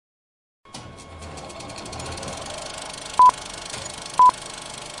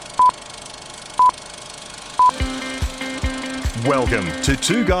Welcome to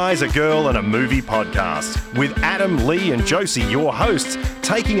Two Guys, a Girl and a Movie podcast with Adam, Lee and Josie, your hosts,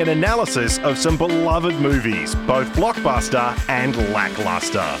 taking an analysis of some beloved movies, both blockbuster and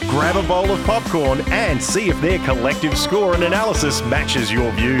lackluster. Grab a bowl of popcorn and see if their collective score and analysis matches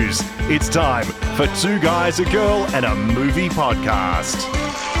your views. It's time for Two Guys, a Girl and a Movie podcast.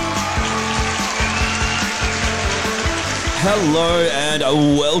 Hello and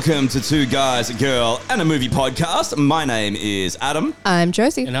welcome to Two Guys, a Girl and a Movie podcast. My name is Adam. I'm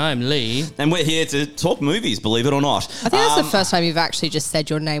Josie. And I'm Lee. And we're here to talk movies, believe it or not. I think that's the first time you've actually just said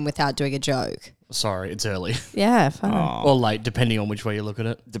your name without doing a joke. Sorry, it's early. Yeah, fine. Or late, depending on which way you look at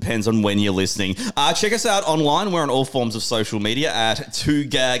it. Depends on when you're listening. Check us out online. We're on all forms of social media at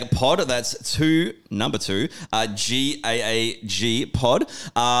 2GAG That's number two, GAAG Pod.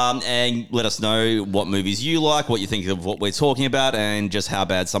 And let us know what movies you like, what you think of what we're talking about, and just how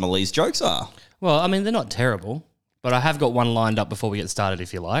bad some of Lee's jokes are. Well, I mean, they're not terrible, but I have got one lined up before we get started,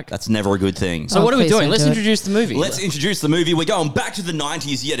 if you like. That's never a good thing. So what are we please doing? don't Let's do it. introduce the movie. Let's introduce the movie. We're going back to the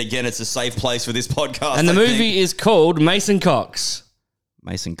 90s yet again. It's a safe place for this podcast. And the I movie think. is called Mason Cox.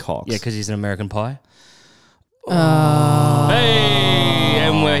 Mason Cox. Yeah, because he's an American Pie. Hey,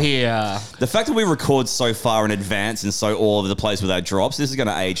 and we're here. The fact that we record so far in advance and so all over the place with our drops, this is going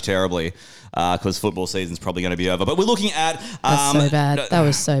to age terribly because football season's probably going to be over. But we're looking at... That's so bad. That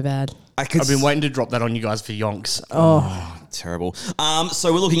was so bad. I've I've been waiting to drop that on you guys for yonks. Terrible.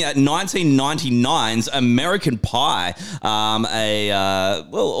 So we're looking at 1999's American Pie,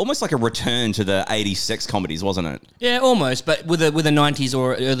 almost like a return to the 80s sex comedies, wasn't it? Yeah, almost, but with a 90s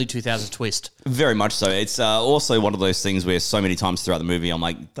or early 2000s twist. Very much so. It's also one of those things where so many times throughout the movie, I'm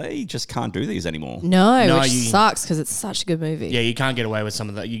like, they just can't do these anymore. No, which you- sucks because it's such a good movie. Yeah, you can't get away with some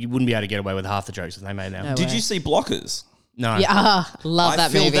of that. You wouldn't be able to get away with half the jokes that they made now. No. Did way. you see Blockers? No. Yeah, love I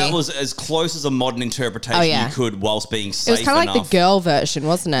that feel movie. that was as close as a modern interpretation Oh, yeah. you could whilst being it safe was kind of like enough. the girl version,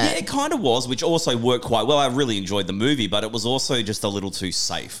 wasn't it? Yeah, it kind of was, which also worked quite well. I really enjoyed the movie, but it was also just a little too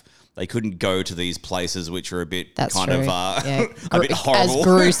safe. They couldn't go to these places which are a bit That's kind true. of Yeah. a bit horrible. As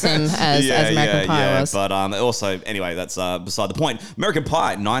gruesome as American Pie was. But also, anyway, that's beside the point. American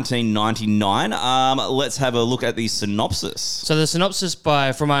Pie, 1999. Let's have a look at the synopsis. So the synopsis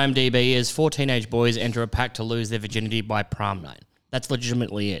from IMDb is 4 teenage boys enter a pact to lose their virginity by prom night. That's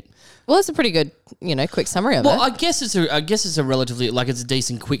legitimately it. Well, it's a pretty good, quick summary of Well, it. I guess it's a relatively it's a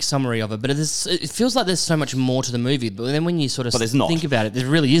decent quick summary of it, but it feels like there's so much more to the movie. But then when you sort of there's not. think about it, there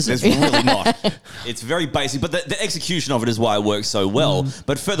really isn't. There's really not. It's very basic, but the execution of it is why it works so well.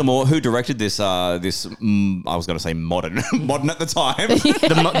 But furthermore, who directed this? I was going to say modern at the time.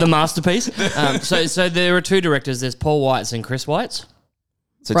 the masterpiece. So there are two directors. There's Paul Weitz and Chris Weitz.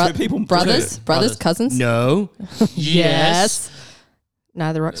 So two people, brothers, cousins. No. Yes.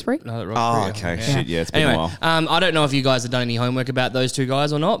 Neither Roxbury. No, Oh, okay. Yeah. Shit, yeah, it's been Anyway, a while. I don't know if you guys have done any homework about those two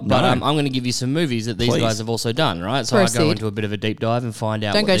guys or not, but No. I'm going to give you some movies that these Please. guys have also done, right? So I go Proceed. into a bit of a deep dive and find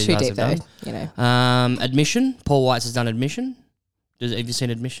out Don't what go these too guys deep, have though. done. Admission. Paul Weitz has done Admission. Have you seen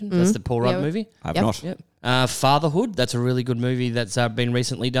Admission? That's the Paul Rudd Yeah. movie. I've Yep. not. Yep. Fatherhood. That's a really good movie that's been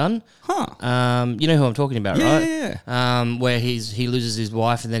recently done. Huh. You know who I'm talking about, Yeah, right? yeah, Where he loses his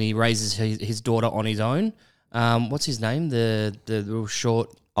wife and then he raises his daughter on his own. What's his name? The real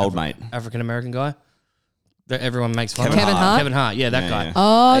short Old mate. African American guy that everyone makes fun Kevin of. Hart. Hart? Kevin Hart. Yeah, that Yeah, guy. yeah.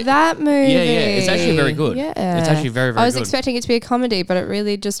 Oh, that movie. Yeah, it's actually very good. Yeah. It's actually very, very I was good. expecting it to be a comedy, but it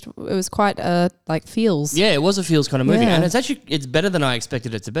really it was quite feels. Yeah, it was a feels kind of movie, Yeah. and it's better than I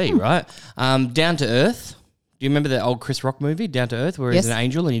expected it to be. Right? Down to Earth. Do you remember the old Chris Rock movie, Down to Earth, where he's Yes. an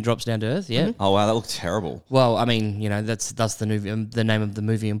angel and he drops down to Earth? Yeah. Oh, wow, that looked terrible. Well, I mean, that's the the name of the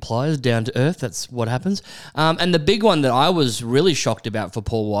movie implies, Down to Earth. That's what happens. And the big one that I was really shocked about for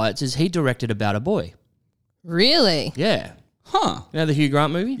Paul Weitz is he directed About a Boy. Really? Yeah. Huh. You know the Hugh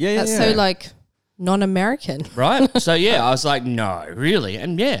Grant movie? Yeah, That's so non-American. Right? So, yeah, I was like, no, really?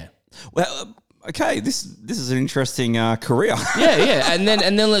 And yeah. Well, okay, this is an interesting career. Yeah. And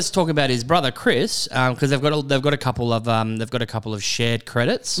then let's talk about his brother Chris, because they've got a couple of shared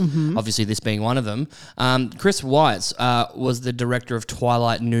credits. Obviously, this being one of them. Chris Weitz was the director of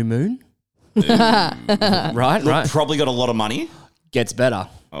Twilight New Moon. Right. Probably got a lot of money. Gets better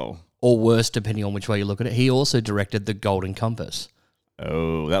Oh. or worse depending on which way you look at it. He also directed The Golden Compass.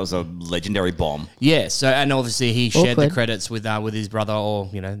 Oh, that was a legendary bomb. Yeah. So and obviously he shared the Awkward. credits with his brother, or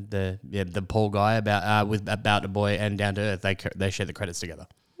the Paul guy about a Boy and Down to Earth. They share the credits together.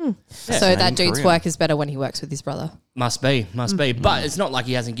 So that dude's Korean. work is better when he works with his brother. Must be. But it's not like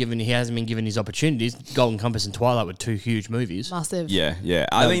he hasn't been given his opportunities. Golden Compass and Twilight were 2 huge movies. Massive. Yeah.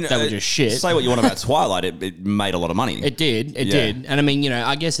 I mean, they were just shit. Say what you want about Twilight, it made a lot of money. It did. It Yeah. did. And I mean,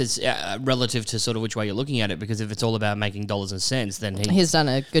 I guess it's relative to sort of which way you're looking at it, because if it's all about making dollars and cents, then He's done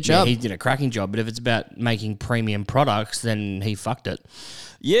a good yeah, job. he did a cracking job. But if it's about making premium products, then he fucked it.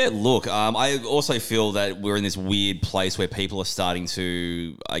 Yeah, look, I also feel that we're in this weird place where people are starting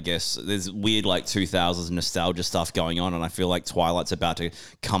to, I guess, there's weird like 2000s nostalgia stuff going on, and I feel like Twilight's about to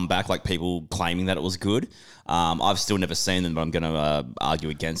come back, like people claiming that it was good. I've still never seen them, but I'm going to argue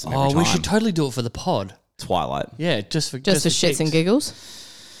against them every time. We should totally do it for the pod. Twilight. Yeah, just for shits and giggles.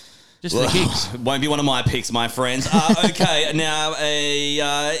 Just for the gigs. Won't be one of my picks, my friends. Okay, now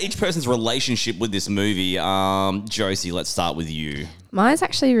each person's relationship with this movie. Josie, let's start with you. Mine's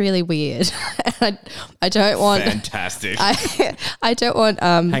actually really weird. I don't want. Fantastic. I don't want.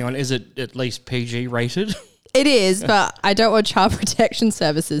 Hang on, is it at least PG rated? It is, but I don't want Child Protection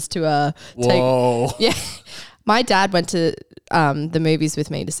Services to Whoa. Yeah, my dad went to the movies with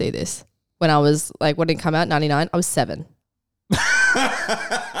me to see this when I was like, when it came out, 99. I was 7.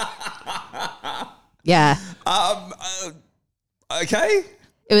 Yeah. Okay.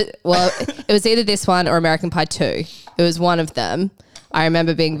 It was either this one or American Pie 2. It was one of them. I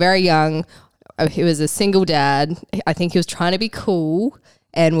remember being very young. He was a single dad. I think he was trying to be cool.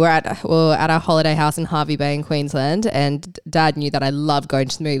 And we're at our holiday house in Harvey Bay in Queensland. And Dad knew that I loved going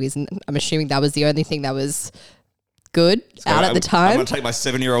to the movies. And I'm assuming that was the only thing that was good out at the time. I'm going to take my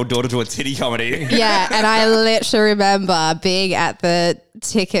 7-year-old daughter to a titty comedy. Yeah, and I literally remember being at the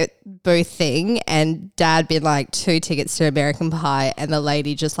ticket booth thing and Dad being like 2 tickets to American Pie and the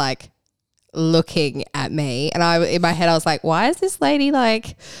lady just like looking at me. And in my head, I was like, why is this lady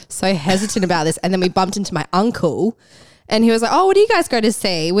like so hesitant about this? And then we bumped into my uncle and he was like, oh, what do you guys go to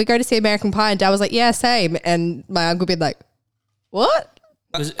see? We go to see American Pie. And Dad was like, yeah, same. And my uncle being like, what?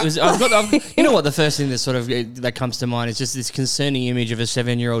 You know what? The first thing that sort of that comes to mind is just this concerning image of a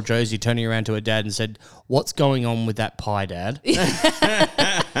 7-year-old Josie turning around to her dad and said, "What's going on with that pie, Dad?" Did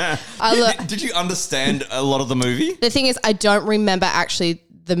you understand a lot of the movie? The thing is, I don't remember actually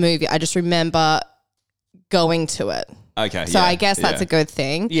the movie. I just remember going to it. Okay. So I guess that's a good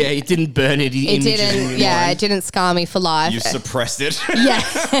thing. Yeah, it didn't burn it. It didn't. Yeah, it didn't scar me for life. You suppressed it. Yeah,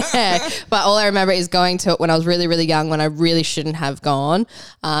 but all I remember is going to it when I was really, really young, when I really shouldn't have gone,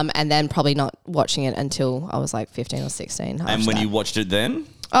 and then probably not watching it until I was like 15 or 16. And when you watched it then?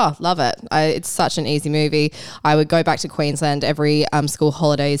 Oh, love it. It's such an easy movie. I would go back to Queensland every school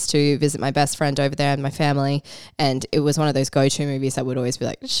holidays to visit my best friend over there and my family. And it was one of those go-to movies that would always be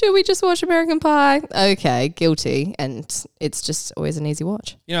like, should we just watch American Pie? Okay, guilty. And it's just always an easy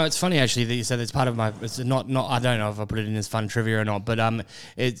watch. You know, it's funny actually that you said it's part of my. It's not. I don't know if I put it in as fun trivia or not, but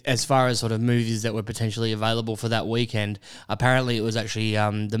as far as sort of movies that were potentially available for that weekend, apparently it was actually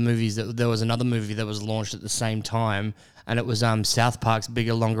the movies that there was another movie that was launched at the same time. And it was South Park's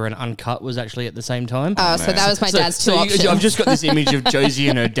Bigger, Longer and Uncut was actually at the same time. Oh, so that was my dad's two options. I've just got this image of Josie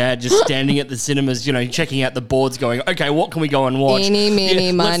and her dad just standing at the cinemas, checking out the boards going, okay, what can we go and watch? Eeny,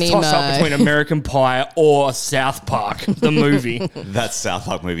 meeny, miny, let's toss mo. up between American Pie or South Park, the movie. That South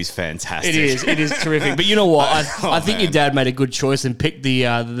Park movie's fantastic. It is terrific. But you know what? I think your dad made a good choice and picked the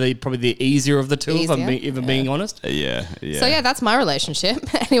probably the easier of the two, if I'm being honest. Yeah. So yeah, that's my relationship.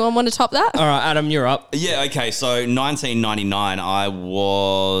 Anyone want to top that? All right, Adam, you're up. Yeah, okay, so 1999, I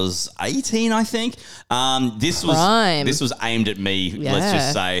was 18, I think. This was aimed at me, let's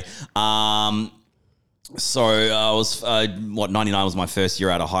just say. So I was, 99 was my first year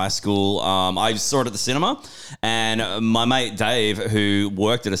out of high school. I saw it at the cinema, and my mate Dave, who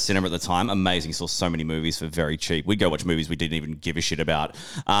worked at a cinema at the time, amazing, saw so many movies for very cheap. We'd go watch movies we didn't even give a shit about.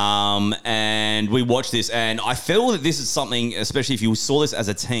 And we watched this, and I feel that this is something, especially if you saw this as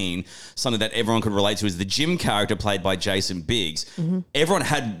a teen, something that everyone could relate to, is the Jim character played by Jason Biggs. Mm-hmm. Everyone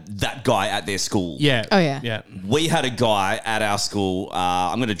had that guy at their school. Yeah. Oh, yeah. Yeah. We had a guy at our school.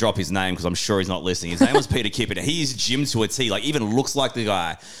 I'm going to drop his name because I'm sure he's not listening. His name was Peter Kippen. He's Jim to a T. Like, even looks like the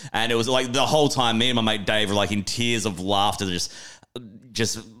guy. And it was like the whole time, me and my mate Dave were like in tears of laughter,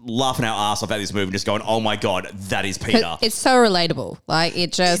 just laughing our ass off at this movie and just going, oh my God, that is Peter. It's so relatable. Like,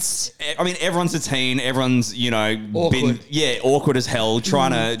 it just... everyone's a teen. Everyone's, awkward. Awkward as hell,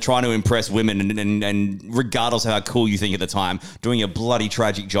 trying to impress women and regardless of how cool you think at the time, doing a bloody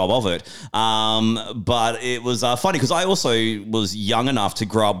tragic job of it. But it was funny because I also was young enough to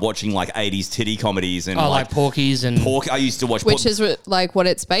grow up watching like 80s titty comedies and like Porky's and... I used to watch... Which is like what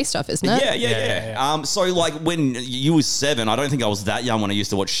it's based off, isn't it? Yeah. So like when you was 7, I don't think I was that young when I used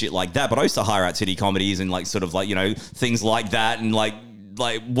to watch shit like that, but I used to hire out titty comedies and like sort of like, things like that and like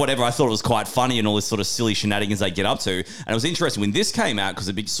like whatever. I thought it was quite funny and all this sort of silly shenanigans they get up to. And it was interesting when this came out because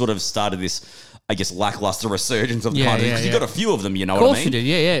it sort of started this, I guess, lackluster resurgence of the kind of, because you got a few of them, you know what I mean? Of course you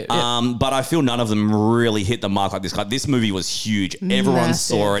did, yeah. But I feel none of them really hit the mark like this. Like, this movie was huge. Everyone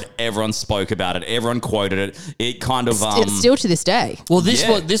Massive. saw it. Everyone spoke about it. Everyone quoted it. It kind of It's still to this day. Well,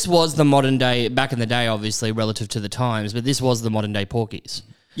 this was the modern day, back in the day, obviously, relative to the times, but this was the modern day Porky's.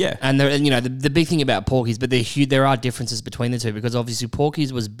 yeah. And the big thing about Porky's, but there are differences between the two because obviously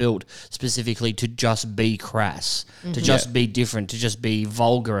Porky's was built specifically to just be crass, to just be different, to just be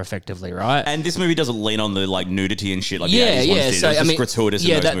vulgar, effectively, right? And this movie doesn't lean on the like nudity and shit like Yeah, the 80s ones yeah. did. So It was I just mean, gratuitous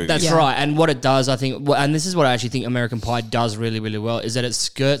yeah, in those movies. that's Yeah. right. And what it does, I think, and this is what I actually think American Pie does really, really well, is that it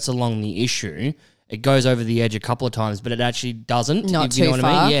skirts along the issue. It goes over the edge a couple of times, but it actually doesn't. Not if you know too what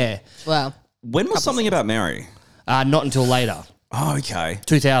I far. mean? Yeah. Well, When was Something About Mary? Not until later, Oh, okay.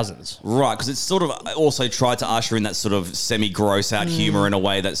 2000s. Right, because it sort of also tried to usher in that sort of semi-gross out humor in a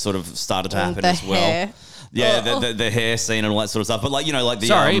way that sort of started to happen the as well. hair. Yeah, the hair scene and all that sort of stuff. But like, you know, like the...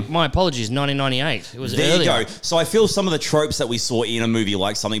 Sorry, my apologies, 1998. It was There earlier. you go. So I feel some of the tropes that we saw in a movie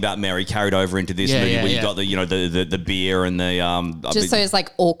like Something About Mary carried over into this Yeah, movie yeah, where you yeah. got the, you know, the beer and the... just those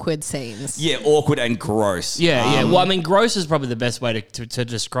like awkward scenes. yeah, awkward and gross. Yeah, yeah. Well, I mean, gross is probably the best way to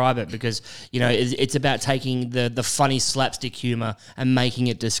describe it because, you know, it's about taking the funny slapstick humor and making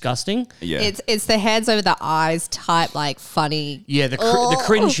it disgusting. Yeah. It's the heads over the eyes type, like funny. Yeah, the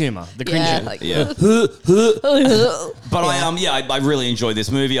cringe humor. The cringe Yeah, humor. like, yeah. But I really enjoyed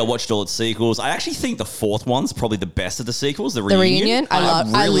this movie. I watched all its sequels. I actually think the fourth one's probably the best of the sequels. The Reunion. I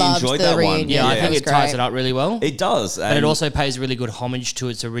really loved enjoyed the that Reunion. one. Yeah, I Yeah, think it it was ties great. it up really well. It does. But it also pays really good homage to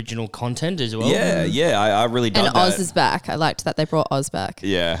its original content as well. Yeah, I really dug And that. Oz is back. I liked that they brought Oz back.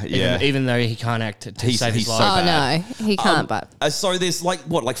 Yeah. Even though he can't act to save his he's so life. Oh bad. no, he can't. But So there's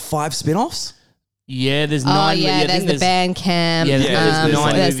like 5 spin-offs? Yeah, there's oh 9. yeah, I think there's the band camp. Yeah, there's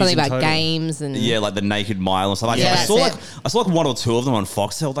 9 there's movies something in about total. games and Yeah, like the Naked Mile and stuff like Yeah, that. I that's saw like 1 or 2 of them on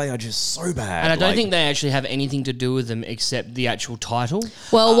Foxtel. They are just so bad. And I don't Like, think they actually have anything to do with them except the actual title.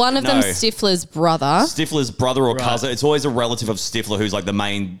 Well, one of no. them's Stifler's brother. Stifler's brother or cousin. It's always a relative of Stifler who's like the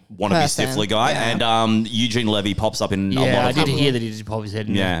main wannabe Person, Stifler guy. yeah. And Eugene Levy pops up in a lot Yeah, I of did them. hear that he did pop his head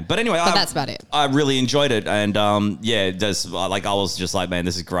in. Yeah, but anyway, But that's about it. I really enjoyed it, and there's like I was just like, man,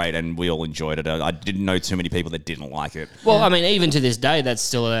 this is great, and we all enjoyed it. I didn't know too many people that didn't like it. Well, I mean, even to this day, that's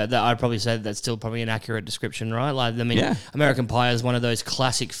still that I'd probably say that's still probably an accurate description, right? Like, I mean, Yeah. American Pie is one of those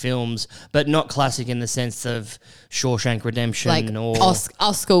classic films, but not classic in the sense of Shawshank Redemption Like or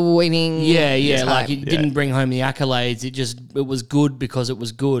Oscar winning. yeah, type. like it didn't bring home the accolades. It was good because it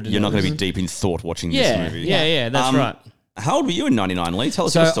was good. You're not going to be deep in thought watching this yeah, movie. yeah, that's right. How old were you in '99, Lee? Tell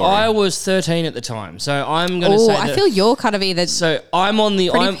us So your story. I was 13 at the time. So I'm going to Oh, say I that- feel you're kind of either. So I'm on the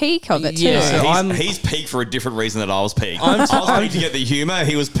Pretty I'm, peak of it too. Yeah, so he's peaked for a different reason that I was peaked. I was peaked to get the humor.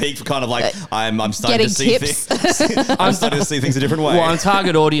 He was peaked for kind of like I'm starting Getting to see tips. things. I'm starting to see things a different way. Well, I'm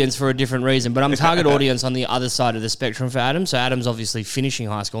target audience for a different reason, but I'm target audience on the other side of the spectrum for Adam. So Adam's obviously finishing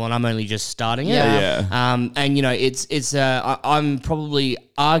high school, and I'm only just starting it. Yeah. And you know, I'm probably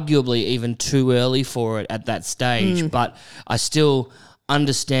arguably even too early for it at that stage, but I still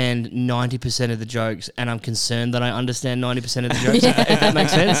understand 90% of the jokes, and I'm concerned that I understand 90% of the jokes, if that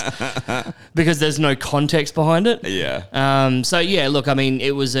makes sense, because there's no context behind it. Yeah. So yeah, look, I mean,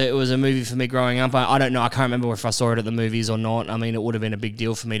 it was a movie for me growing up. I don't know, I can't remember if I saw it at the movies or not. I mean, it would have been a big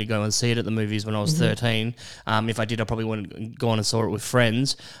deal for me to go and see it at the movies when I was 13. If I did, I probably wouldn't have gone and saw it with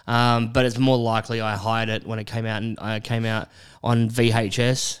friends. But it's more likely I hired it when it came out, and I came out on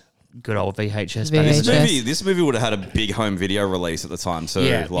VHS. Good old VHS. back in the day. This movie would have had a big home video release at the time too.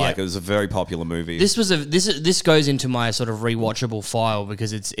 Yeah, Like yeah. it was a very popular movie. This goes into my sort of rewatchable file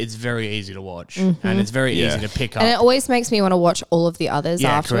because it's very easy to watch and it's very Yeah. easy to pick up. And it always makes me want to watch all of the others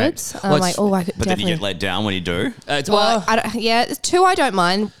Yeah, afterwards. correct. And I'm Well, like, oh, I could but then you definitely. get let down when you do. Well, yeah, 2 I don't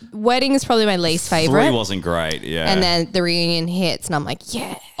mind. Wedding is probably my least 3 favorite. wasn't great. Yeah. And then the reunion hits, and I'm like,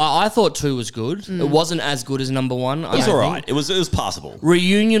 yeah. I thought 2 was good. It wasn't as good as number 1. it was all right. It was passable.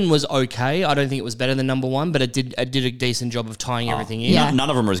 Reunion was okay. I don't think it was better than number 1, but it did a decent job of tying everything in. Yeah. None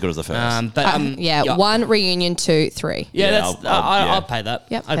of them are as good as the first. Yeah, 1, reunion, 2, 3. Yeah, Yeah, that's I'll- I'll pay that.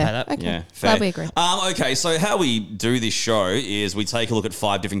 Yep, I'd fair. pay that. Okay. Yeah, Glad fair. we agree. Okay, so how we do this show is we take a look at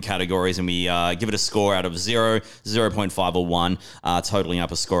 5 different categories and we give it a score out of 0, 0.5 or 1, totaling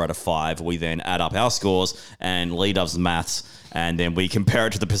up a score out of 5. We then add up our scores and Lee does the maths, and then we compare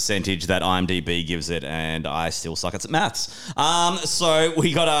it to the percentage that IMDb gives it, and I still suck at maths. So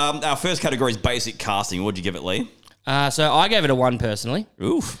we got our first category is basic casting. What'd you give it, Lee? So I gave it a 1 personally.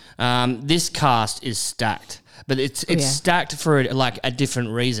 Oof. This cast is stacked. but it's yeah. stacked for like a different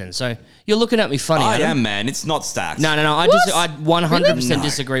reason. So you're looking at me funny. I Adam. am, man. It's not stacked. No. I 100%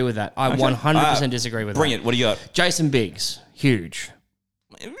 disagree with that. I 100% disagree with Bring that. it. What do you got? Jason Biggs, huge.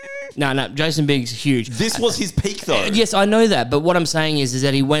 No, Jason Biggs, huge. This was his peak, though. Yes, I know that, but what I'm saying is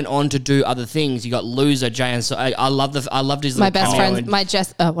that he went on to do other things. You got Loser, Jay, and so I loved his. My little best cameo friend,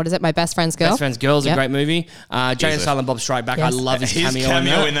 in what is it? My best friend's girl. Best Friend's Girl is a Yep. great movie. Jay and Silent Bob Strike Back. Yes. I love his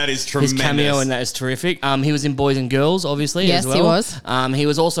cameo. in that is tremendous. His cameo in that is terrific. He was in Boys and Girls, obviously. Yes, as well. he was. He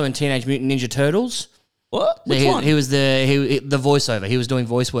was also in Teenage Mutant Ninja Turtles. What? Which one? He was the voiceover. He was doing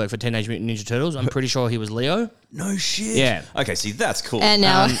voice work for Teenage Mutant Ninja Turtles. I'm pretty sure he was Leo. No shit. Yeah. Okay, see, that's cool. And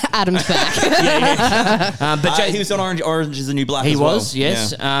now Adam's back. But he was on Orange is the New Black He as well. was,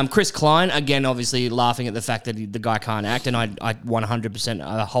 yes. Yeah. Chris Klein, again, obviously laughing at the fact that the guy can't act, and I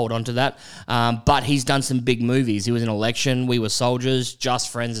 100% hold on to that. But he's done some big movies. He was in Election, We Were Soldiers,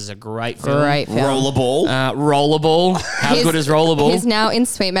 Just Friends is a great film. Great film. Rollerball. Rollerball. How He's- good is Rollerball? He's now in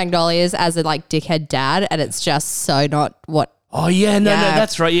Sweet Magnolias as a like dickhead dad, and it's just so not what. Oh, yeah, no, Yeah.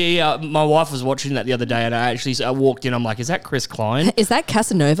 that's right. Yeah. My wife was watching that the other day, and I walked in, I'm like, is that Chris Klein? Is that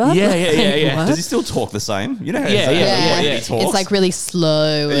Casanova? Yeah. What? Does he still talk the same? You know how Yeah, he yeah. talks? It's like really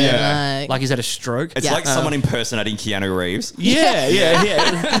slow. And Yeah. like, Like he's had a stroke? It's Yeah. like someone impersonating Keanu Reeves. Yeah.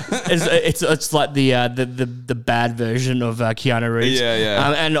 It's like the bad version of Keanu Reeves.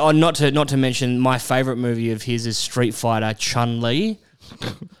 Yeah. And not to mention, my favorite movie of his is Street Fighter Chun-Li.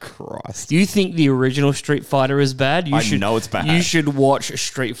 Christ. You think the original Street Fighter is bad? I know it's bad. You should watch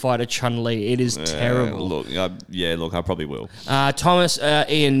Street Fighter Chun-Li. It is terrible. Look, I probably will. Thomas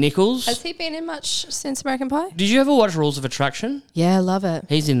Ian Nichols. has he been in much since American Pie? Did you ever watch Rules of Attraction? Yeah, I love it.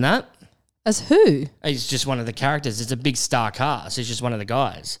 He's in that. As who? He's just one of the characters. It's a big star cast. He's just one of the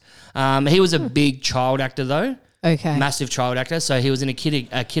guys. He was a big child actor though. Okay. Massive child actor. So he was in a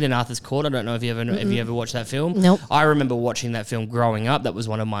kid in Arthur's Court. I don't know if you ever watched that film. Nope. I remember watching that film growing up. That was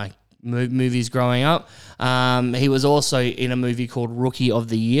one of my movies growing up. He was also in a movie called Rookie of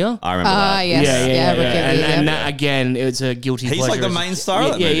the Year. I remember that. Yes. Yeah, Rookie of the Year. And that, again, it's a guilty He's pleasure. like the as a- main star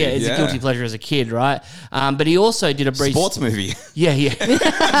of that Yeah, movie. it's a guilty pleasure as a kid, right? But he also did a brief... Sports movie. Yeah.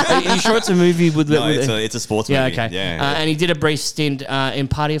 Are you sure it's a movie with... No, it's a sports Yeah, movie. okay. Yeah. And he did a brief stint in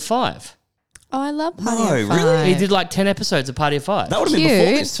Party of Five. Oh, I love Party No, of really? Five. He did like 10 episodes of Party of Five. that would have been before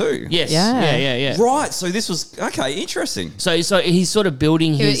Cute. this too. Yes. Yeah. Yeah. Right. So this was okay. Interesting. So he's sort of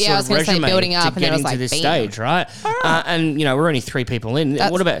building his was- yeah, I was sort gonna of say resume building up, to and then get I was into like, this bam. stage, right? And we're only 3 people in.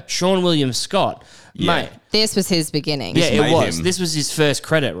 That's- What about Sean William Scott? Yeah. Mate. This was his beginning. Yeah, it made was. him. This was his first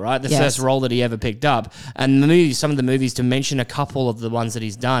credit, right? The Yes. first role that he ever picked up. And the movies, some of the movies, to mention a couple of the ones that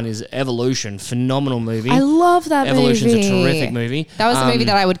he's done, is Evolution, phenomenal movie. I love that Evolution's movie. a terrific movie. That was a movie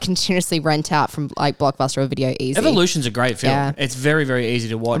that I would continuously rent out from like Blockbuster or Video Easy. Evolution's a great film. Yeah. It's very, very easy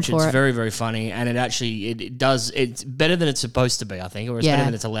to watch. I'm for It's it. very, very funny, and it's better than it's supposed to be, I think, or it's Yeah. better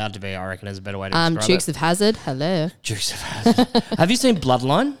than it's allowed to be. I reckon is a better way to describe Dukes it. of Hazzard. Hello. Dukes of Hazzard. Have you seen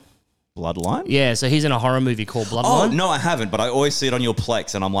Bloodline? Bloodline. Yeah, so he's in a horror movie called Oh Bloodline. no, I haven't. But I always see it on your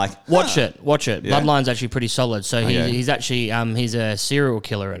Plex, and I'm like, Watch it. Yeah. Bloodline's actually pretty solid. So Okay. he's actually he's a serial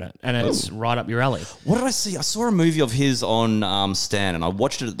killer in it, and it's right up your alley. What did I see? I saw a movie of his on Stan, and I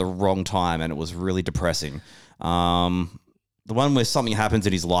watched it at the wrong time, and it was really depressing. The one where something happens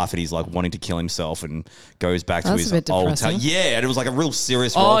in his life and he's like wanting to kill himself and goes back to That's his a bit old depressing. Yeah, and it was like a real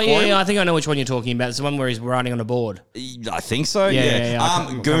serious role Oh for yeah, him. I think I know which one you're talking about. It's the one where he's riding on a board. I think so. Yeah. I can't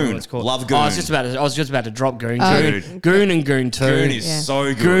remember Goon. what it's called. Love Goon. Oh, I was just about to drop Goon. Dude. Goon and Goon 2. Goon is Yeah. so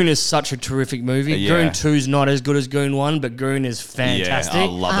good. Goon is such a terrific movie. Yeah. Goon 2's not as good as Goon 1, but Goon is fantastic. Yeah, I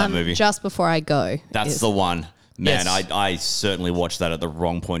love that movie. Just Before I Go. That's is- the one. Man, Yes. I certainly watched that at the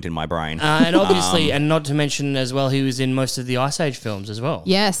wrong point in my brain. And obviously, and not to mention as well, he was in most of the Ice Age films as well.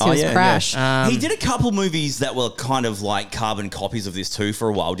 Yes, he was Crash. He did a couple movies that were kind of like carbon copies of this too for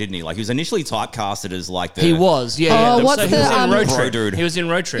a while, didn't he? Like he was initially typecasted as like the He was, yeah. Oh, yeah. what's he the, was in Road Bro Trip. Dude. He was in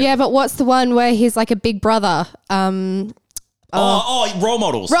Road Trip. Yeah, but what's the one where he's like a big brother? Role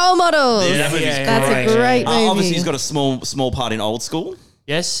Models. Role Models. Yeah, that movie's That's great. a great movie. Obviously, he's got a small part in Old School.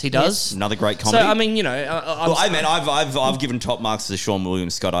 Yes, he does. Another great So comedy. I mean, you know, well, I've given top marks to Sean William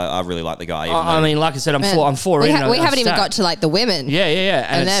Scott. I really like the guy. even I though- mean, like I said, I'm Man, four we, in. we I'm haven't even stacked. got to like the women. Yeah,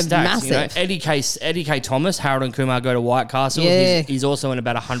 and And it's they're stacked, you know. massive. Eddie K. Thomas, Harold and Kumar Go to White Castle. Yeah. He's also in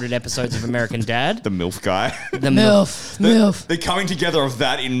about 100 episodes of American Dad. the MILF guy. The MILF. The coming together of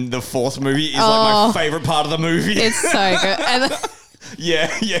that in the fourth movie is like Oh. my favorite part of the movie. It's so good. And yeah,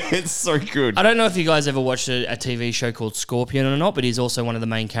 it's so good. I don't know if you guys ever watched a TV show called Scorpion or not, but he's also one of the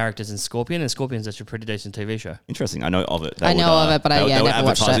main characters in Scorpion, and Scorpion's actually a pretty decent TV show. Interesting. I know of it. I know of it, but I they never would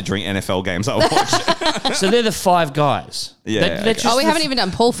watched advertise it. it during NFL games. I watch. So they're the 5 guys. Yeah, That's okay. just oh, we the- haven't even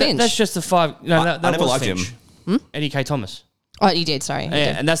done Paul Finch. That's just the 5. No, that I never was liked Finch. him. Eddie K. Thomas. Oh, you did. Sorry. You Yeah,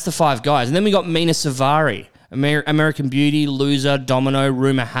 did. and that's the 5 guys. And then we got Mina Savari, American Beauty, Loser, Domino,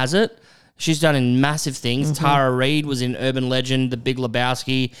 Rumor Has It. She's done in massive things. Tara Reid was in Urban Legend, The Big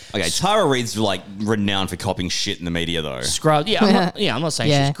Lebowski. Okay, Tara Reid's like renowned for copying shit in the media, though. Scrubs. Yeah, I'm not saying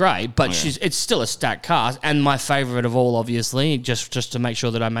Yeah. she's great, but it's still a stacked cast. And my favorite of all, obviously, just to make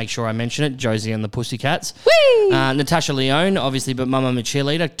sure I mention it, Josie and the Pussycats. Natasha Lyonne, obviously, but Mama My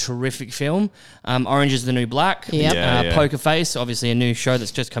Cheerleader, terrific film. Orange is the New Black. Yep. Yeah. Poker Face, obviously a new show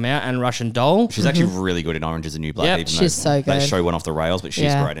that's just come out, and Russian Doll. She's actually really good in Orange is the New Black. Yep. Even She's though so That good. show went off the rails, but she's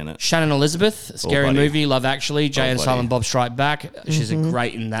Yeah. great in it. Shannon Elizabeth, Scary buddy. Movie, Love Actually, Jay and buddy. Silent Bob Strike Back. She's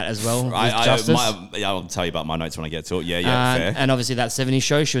great in that as well. with Justice. I'll tell you about my notes when I get to it. Yeah, fair. And obviously that 70s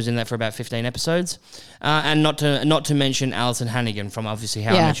show, she was in that for about 15 episodes. And not to mention Alison Hannigan from obviously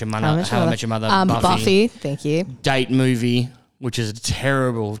How I Met Your Mother, Buffy. Thank you. Date Movie, which is a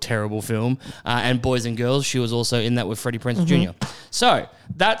terrible, terrible film, and Boys and Girls. She was also in that with Freddie Prinze Jr. So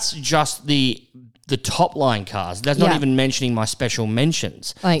that's just the top line cast. That's not Yeah. even mentioning my special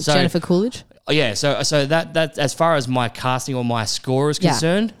mentions. Like So- Jennifer Coolidge. Yeah, so that as far as my casting or my score is Yeah.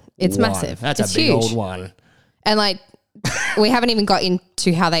 concerned, It's one. massive. That's It's a big huge. old one. And like, we haven't even got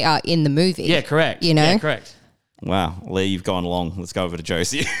into how they are in the movie. Yeah, correct. You know? Yeah, correct. Wow, Lee, you've gone long. Let's go over to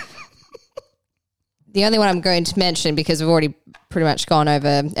Josie. The only one I'm going to mention, because we've already pretty much gone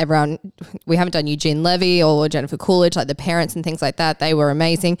over everyone, we haven't done Eugene Levy or Jennifer Coolidge, like the parents and things like that. They were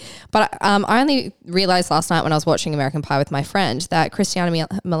amazing. But I only realized last night when I was watching American Pie with my friend that Christiana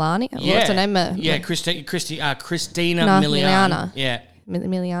Miliani, Yeah. what's her name? Christina No, Milian. Miliana. Yeah,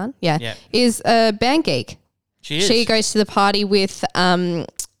 Milian? Yeah. Yeah. Is a band geek. she is. She goes to the party with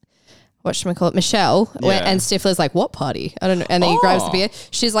whatchamacallit, Michelle, Yeah. and Stifler's like, what party? I don't know. And then he grabs the Oh. beer.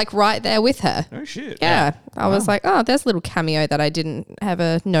 She's like right there with her. Oh, shit. Yeah. I was like, oh, there's a little cameo that I didn't have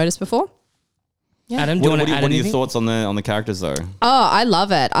a notice before. Adam, do you What, want to are add your anything? thoughts on the characters, though? Oh, I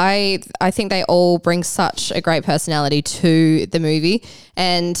love it. I think they all bring such a great personality to the movie.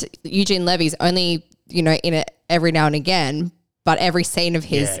 And Eugene Levy's only, in it every now and again, but every scene of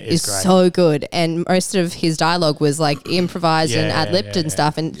his Yeah, it's is great. so good. And most of his dialogue was like improvised and Yeah, ad-libbed yeah, and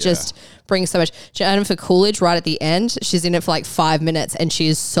stuff, and just brings so much. Jennifer Coolidge, right at the end, she's in it for like 5 minutes, and she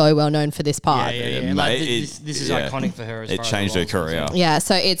is so well known for this part. Yeah. Yeah, Like, mate, this is yeah. iconic for her. As It far as changed the her world career. Yeah,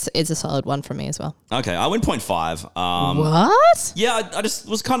 so it's a solid one for me as well. Okay, I went 0.5. What? Yeah, I just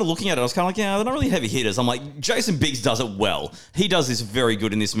was kind of looking at it. I was kind of like, yeah, they're not really heavy hitters. I'm like, Jason Biggs does it well. He does this very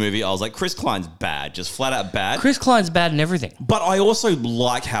good in this movie. I was like, Chris Klein's bad, just flat out bad. Chris Klein's bad in everything. But I also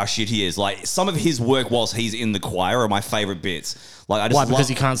like how shit he is. Like, some of his work whilst he's in the choir are my favorite bits. Like, I just Why? Because love-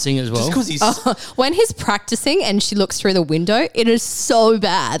 he can't sing as well. Just because he's... When he's practicing and she looks through the window, it is so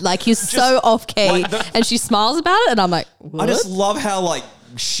bad. Like he's so off key, like and she smiles about it, and I'm like, what? I just love how, like,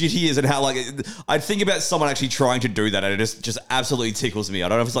 shit he is and how, like, I think about someone actually trying to do that and it just absolutely tickles me. I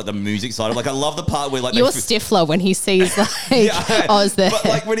don't know if it's, like, the music side of, like, I love the part where, like... You're Stifler when he sees like Oz there. But,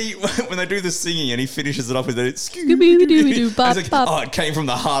 like, when they do the singing and he finishes it off with it, Scooby-Doo-Doo, it's bop, like, bop. oh, it came from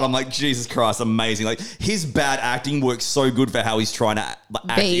the heart. I'm like, Jesus Christ, amazing. Like, his bad acting works so good for how he's trying to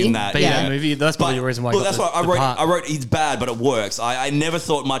act Be. in that. Be Yeah. that movie. That's probably the reason why. Well, I got that's why the part. I wrote he's bad, but it works. I never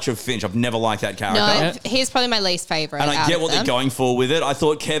thought much of Finch. I've never liked that character. No, he's probably my least favorite. And I out get of what they're them. going for with it. I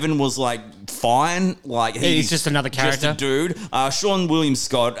thought Kevin was like fine, like He's just another just a character. dude. Sean William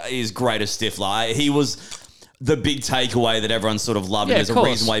Scott is great as Stifler. He was the big takeaway that everyone sort of loved. Yeah, And there's of a course.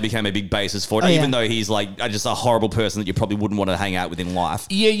 reason why he became a big basis for it, Oh, yeah. even though he's like just a horrible person that you probably wouldn't want to hang out with in life.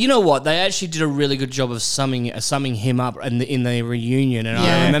 Yeah, you know what? They actually did a really good job of summing him up in the reunion, and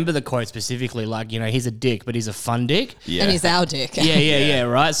Yeah. I remember the quote specifically. Like, he's a dick, but he's a fun dick. Yeah. And he's our dick. Yeah,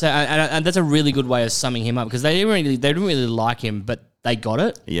 right. So, and that's a really good way of summing him up because they didn't really like him, but they got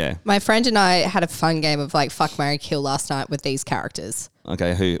it. Yeah. My friend and I had a fun game of like fuck, marry, kill last night with these characters.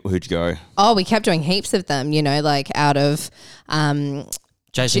 Okay, who'd you go? Oh, we kept doing heaps of them, like out of,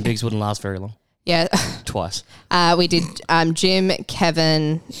 Jason Biggs wouldn't last very long. yeah. Twice. We did Jim,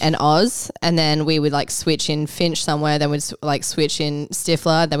 Kevin, and Oz, and then we would like switch in Finch somewhere. Then we'd like switch in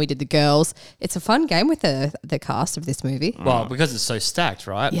Stifler. Then we did the girls. It's a fun game with the cast of this movie. Well, because it's so stacked,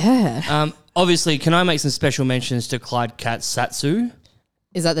 right? Yeah, Obviously, can I make some special mentions to Clyde Katsatsu?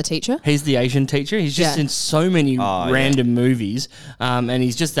 is that the teacher? He's the Asian teacher. He's just Yeah. in so many random movies, and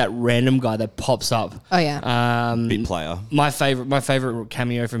he's just that random guy that pops up. Oh yeah, Big player. My favorite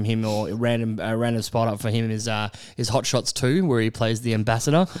cameo from him, or random spot up for him, is Hot Shots 2, where he plays the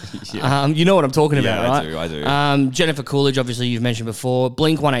ambassador. You know what I'm talking about, Yeah, right? I do. Jennifer Coolidge, obviously you've mentioned before.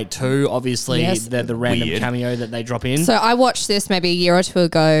 Blink 182, obviously Yes. the random Weird. cameo that they drop in. so I watched this maybe a year or two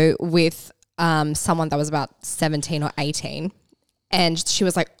ago with someone that was about 17 or 18. and she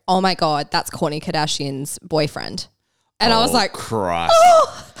was like, "Oh my God, that's Kourtney Kardashian's boyfriend." And I was like, Christ.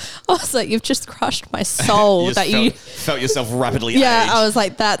 I was like, you've just crushed my soul. You just felt yourself rapidly yeah, age. I was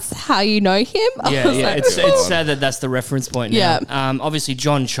like, that's how you know him? Yeah, it's sad that that's the reference point now. Yeah. Obviously,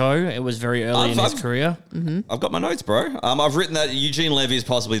 John Cho, it was very early in his career. I've got my notes, bro. I've written that Eugene Levy is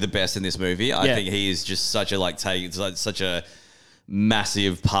possibly the best in this movie. I think he is just such a such a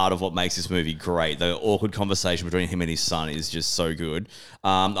massive part of what makes this movie great. The awkward conversation between him and his son is just so good.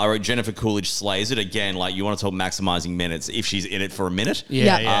 I wrote Jennifer Coolidge slays it. Again, like you want to talk maximizing minutes if she's in it for a minute.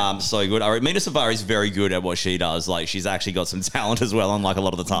 Yeah. So good. I wrote Mina Savari is very good at what she does. Like she's actually got some talent as well, unlike a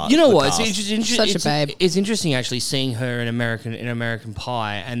lot of the time. You know what? Such a babe. It's interesting actually seeing her in American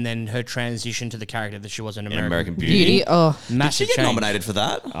Pie and then her transition to the character that she was in American Beauty. Oh, Did Massive she get change. nominated for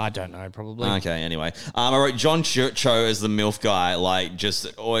that? I don't know, probably. Okay, anyway. I wrote John Cho as the MILF guy, like,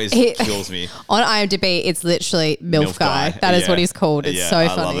 just always kills me. on IMDb, it's literally MILF guy. That is Yeah. what he's called. It's so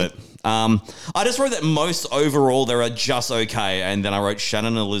funny. I love it. I just wrote that most overall there are just okay, and then I wrote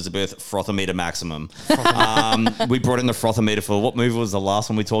Shannon Elizabeth frothometer maximum. We brought in the frothometer for what movie was the last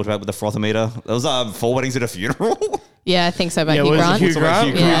one we talked about with the frothometer? That was Four Weddings at a Funeral. Yeah, I think so. About Yeah, Hugh was it Grant. Hugh Grant?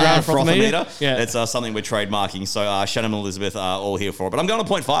 Hugh Yeah. Grant Frothometer? frothometer. Yeah. It's something we're trademarking. So Shannon and Elizabeth are all here for it, but I'm going to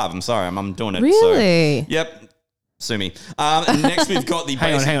 0.5. I'm sorry, I'm doing it. Really? So, yep. Sue me. Next, we've got the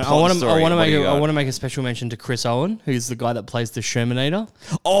Hang on. basic I plot want story. What do you got? to make a special mention to Chris Owen, who's the guy that plays the Shermanator.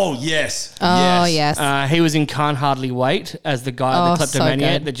 Oh yes. Oh, yes. He was in Can't Hardly Wait as the guy, Oh, the so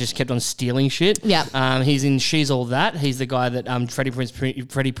kleptomaniac good. that just kept on stealing shit. Yeah. He's in She's All That. He's the guy that Freddie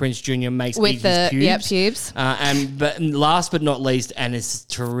Prinze Jr. makes With eat the his pubes. pubes. But last but not least, and it's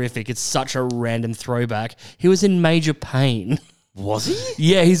terrific. It's such a random throwback. He was in Major Pain. Was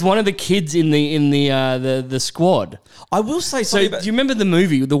he? Yeah, he's one of the kids in the squad. I will say So, something do about... you remember the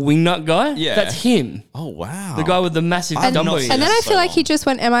movie, the wingnut guy? Yeah. That's him. Oh, wow. The guy with the massive I've not Dumbo seen ears. And then I so feel like he long. just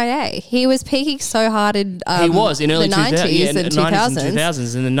went MIA. He was peaking so hard in He was in early the 2000s, 90s and 90s 2000s. and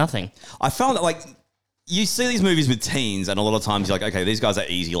 2000s and then nothing. I found that, like, you see these movies with teens, and a lot of times you're like, okay, these guys are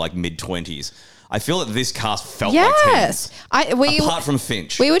easy, like mid-20s. I feel that this cast felt like Yes. teens. Apart from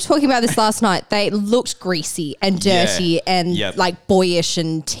Finch. We were talking about this last night. They looked greasy and dirty and Yep. like boyish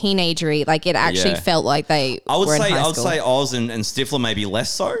and teenagery. Like it actually Yeah. felt like they I would were in say high I would school. say Oz and Stifler maybe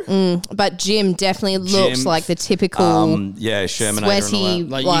less so. But Jim definitely looked Jim, like the typical Shermanator and all sweaty. that.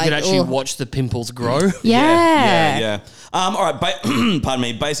 Like, you could actually ugh. watch the pimples grow. Yeah. All right, pardon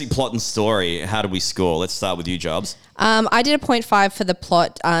me. Basic plot and story. How do we score? Let's start with you, Jobs. I did a 0.5 for the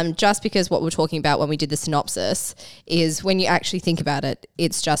plot, just because what we're talking about when we did the synopsis is when you actually think about it,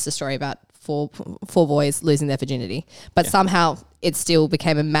 it's just a story about four boys losing their virginity. But somehow it still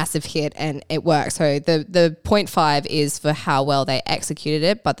became a massive hit and it worked. So the 0.5 is for how well they executed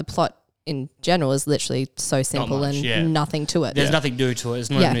it, but the plot in general is literally so simple much, and yeah. nothing to it. There's nothing new to it. It's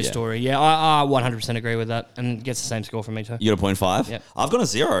not Yeah. a new Yeah. story. Yeah, I 100% agree with that and gets the same score from me too. You got a 0.5? Yep. I've got a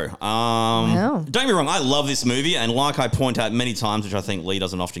 0. Wow. Don't get me wrong, I love this movie, and like I point out many times, which I think Lee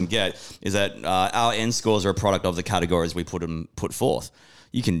doesn't often get, is that our end scores are a product of the categories we put forth.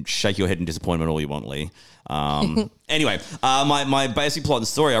 You can shake your head in disappointment all you want, Lee. Anyway, my basic plot and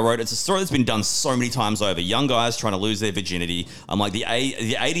story I wrote, it's a story that's been done so many times over. Young guys trying to lose their virginity. I'm like, the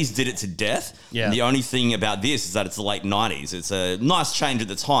 80s did it to death. Yeah. And the only thing about this is that it's the late 90s. It's a nice change at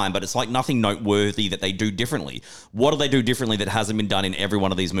the time, but it's like nothing noteworthy that they do differently. What do they do differently that hasn't been done in every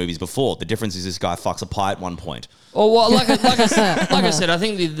one of these movies before? The difference is this guy fucks a pie at one point. Or well, like I said, I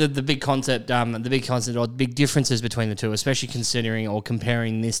think the big concept, or big differences between the two, especially considering or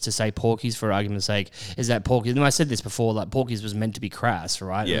comparing this to say Porky's for argument's sake, is that Porky's. And I said this before, like Porky's was meant to be crass,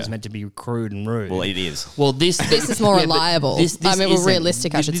 right? Yeah. It was meant to be crude and rude. Well, it is. Well, this is more reliable. I mean, well, isn't.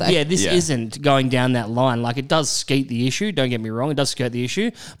 realistic, I should say. Yeah, this Yeah. isn't going down that line. Like, it does skate the issue. Don't get me wrong, it does skirt the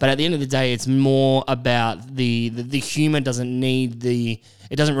issue. But at the end of the day, it's more about the humor doesn't need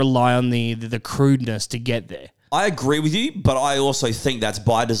it doesn't rely on the crudeness to get there. I agree with you, but I also think that's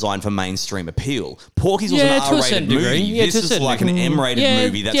by design for mainstream appeal. Porky's was Yeah, an to a R-rated certain movie. degree. Yeah, This to a is certain like an degree. M-rated Yeah,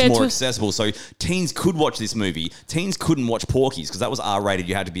 movie that's yeah, more to a- accessible. So teens could watch this movie. Teens couldn't watch Porky's because that was R-rated.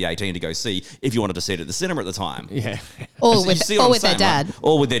 You had to be 18 to go see if you wanted to see it at the cinema at the time. Yeah. Or You with, see what or I'm with their saying, dad. right?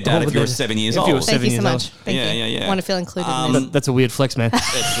 Or with their dad Or if with you were their- 7 years if you were old. Thank you 7 so years much. old. Thank Yeah, you. yeah, yeah. Want to feel included in this. That's a weird flex, man.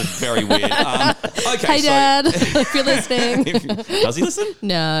 It's very weird. Okay, Hey, so Dad, if you're listening. does he listen?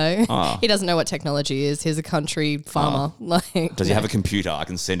 No, he doesn't know what technology is. He's a country farmer. Like, Does he have a computer? I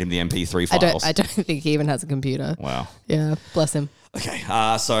can send him the MP3 files. I don't think he even has a computer. Wow. Yeah, bless him. Okay,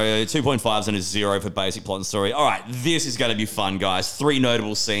 so 2.5s and a 0 for basic plot and story. All right, this is going to be fun, guys. 3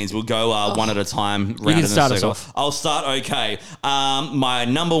 notable scenes. We'll go one at a time. You can start us off. I'll start, okay. My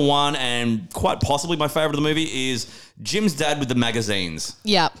number one and quite possibly my favorite of the movie is Jim's dad with the magazines.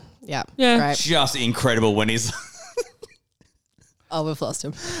 Yep. Yeah. Great. Just incredible when he's... Oh, we've lost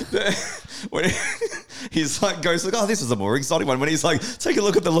him. when he's like, goes like, oh, this is a more exotic one. When he's like, take a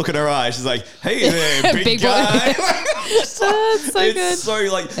look at the look in her eye. She's like, hey there, big boy. guy. It's so good. It's so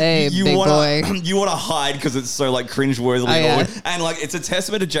like, Hey, big boy. you want to hide because it's so like cringeworthy. yeah. And like, it's a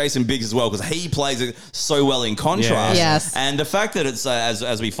testament to Jason Biggs as well because he plays it so well in contrast. Yeah. Yes. And the fact that it's,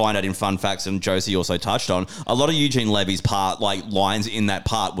 as we find out in Fun Facts and Josie also touched on, a lot of Eugene Levy's lines in that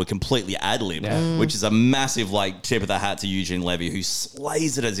part were completely ad-lib, which is a massive like tip of the hat to Eugene Levy, who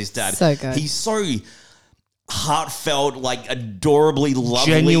slays it as his dad. So good. He's so heartfelt, like adorably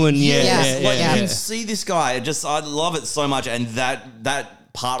lovely. Genuine, yeah. Yes. Like Yeah. you can see this guy. I love it so much, and that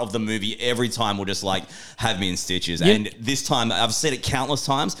part of the movie every time will just like have me in stitches. Yep. And this time I've said it countless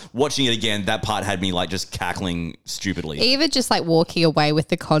times. Watching it again, that part had me like just cackling stupidly. Even just like walking away with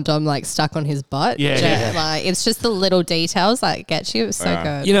the condom like stuck on his butt. Yeah. Like it's just the little details that get you. It was so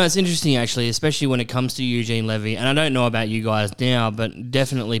good. You know, it's interesting actually, especially when it comes to Eugene Levy. And I don't know about you guys now, but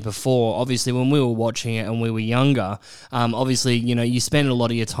definitely before. Obviously, when we were watching it and we were younger, obviously, you know, you spend a lot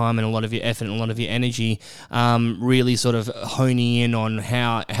of your time and a lot of your effort and a lot of your energy really sort of honing in on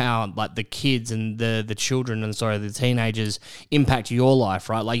how like the kids and the children and the teenagers impact your life,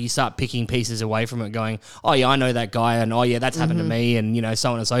 right? Like you start picking pieces away from it going, oh yeah, I know that guy, and oh yeah, that's happened to me, and you know,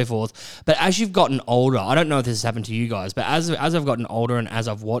 so on and so forth. But as you've gotten older, I don't know if this has happened to you guys, but as I've gotten older and as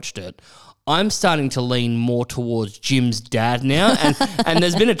I've watched it, I'm starting to lean more towards Jim's dad now, and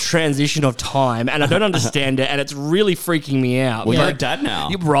there's been a transition of time, and I don't understand it, and it's really freaking me out. Well, But- you're a dad now.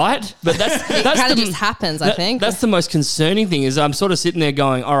 You're right, but that's Kind of just happens, I think. that's the most concerning thing is I'm sort of sitting there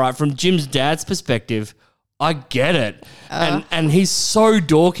going, all right, from Jim's dad's perspective, I get it, and he's so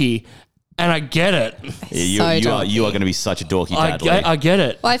dorky, and I get it. Yeah, you dorky. are going to be such a dorky I dad. get, I get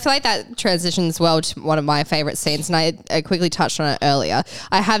it. Well, I feel like that transitions well to one of my favorite scenes, and I quickly touched on it earlier.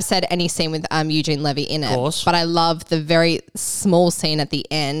 I have said any scene with Eugene Levy in it, course. but I love the very small scene at the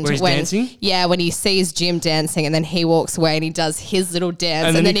end Where he's dancing? Yeah, when he sees Jim dancing, and then he walks away and he does his little dance,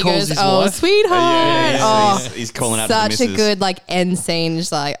 And and, then then he he calls goes, his "Oh, wife." sweetheart!" Oh, He's calling out to the such a missus. good like end scene.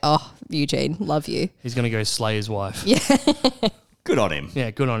 Just like, oh, Eugene, love you. He's going to go slay his wife. Good on him.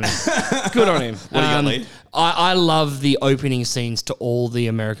 Yeah, good on him. Good on him. What do you got, Lee? I love the opening scenes to all the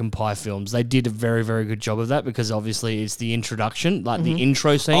American Pie films. They did a very, very good job of that because obviously it's the introduction, like the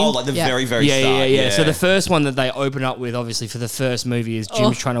intro scene. Oh, like the Yeah. very, very yeah, start. yeah. So the first one that they open up with, obviously for the first movie, is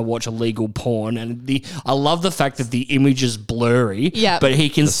Jim's trying to watch illegal porn, and I love the fact that the image is blurry, Yeah. but he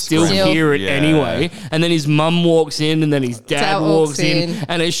can still screen. hear it Yeah. anyway. And then his mum walks in, and then his dad walks in,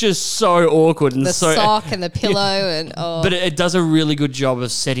 and it's just so awkward and The so. sock and the pillow and oh. But it does a really good job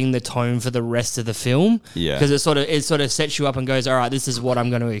of setting the tone for the rest of the film. Yeah. Because it sort of sets you up and goes, all right, this is what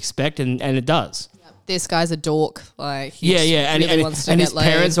I'm going to expect, and it does. this guy's a dork. Like, he just And, really wants to and get his laid.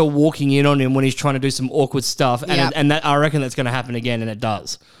 parents are walking in on him when he's trying to do some awkward stuff, and Yep. and that I reckon that's going to happen again, and it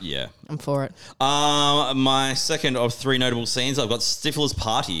does. Yeah. I'm for it. My second of 3 notable scenes, I've got Stifler's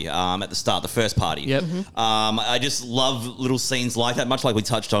party at the start, the first party. Yep. I just love little scenes like that, much like we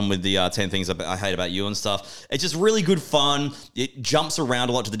touched on with the 10 things I hate about you and stuff. It's just really good fun. It jumps around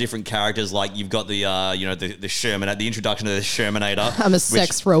a lot to the different characters. Like you've got the the Sherman, the introduction of the Shermanator. I'm a which-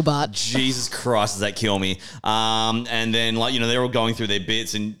 sex robot. Jesus Christ, does that kill me? And then they're all going through their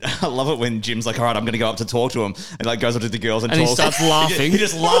bits, and I love it when Jim's like, "All right, I'm going to go up to talk to him," and like goes up to the girls and And he talks. starts laughing. He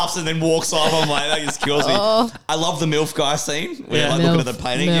just laughs and then walks off. I'm like, that just kills me. I love the MILF guy scene. Where Yeah. like looking at MILF, the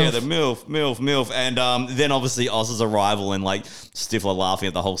painting. MILF. Yeah, the MILF. And then obviously Oz's arrival and like Stifler laughing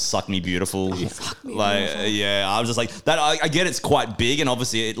at the whole "suck me beautiful." I was just like that. I get it's quite big, and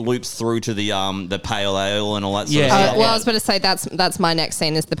obviously it loops through to the pale ale and all that sort of Yeah. stuff. Well, I was going to say that's my next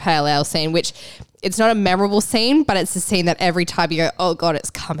scene is the pale ale scene, which it's not a memorable scene, but it's a scene that every time you go, oh God, it's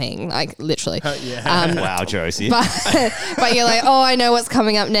coming, like literally. Wow, Josie. But you're like, oh, I know what's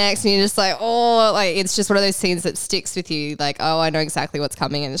coming up next, and you're just like, oh, like it's just one of those scenes that sticks with you. Like, oh, I know exactly what's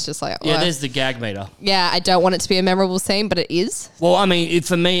coming, and it's just like, Yeah, oh. there's the gag meter. Yeah, I don't want it to be a memorable scene, but it is. Well, I mean,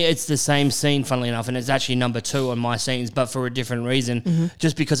 for me, it's the same scene, funnily enough, and it's actually number 2 on my scenes, but for a different reason,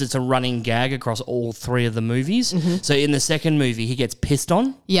 just because it's a running gag across all 3 of the movies. So in the second movie, he gets pissed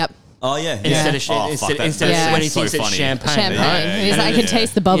on. Yep. Oh yeah, Instead of oh, fuck, instead Yeah. of when he so thinks it's funny. champagne. Champagne. Right? He's like, I can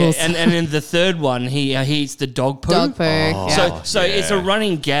taste the bubbles. Yeah, and in the third one, he eats the dog poo. Dog poo. Yeah. So it's a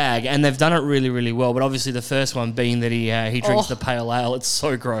running gag, and they've done it really, really well. But obviously, the first one being that he drinks the pale ale, it's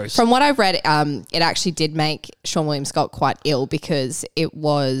so gross. From what I've read, it actually did make Sean William Scott quite ill because it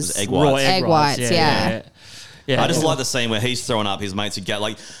was egg Raw whites. Egg whites, yeah. Yeah. I just like the scene where he's throwing up, his mates would get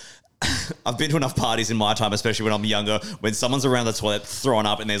like. I've been to enough parties in my time, especially when I'm younger, when someone's around the toilet throwing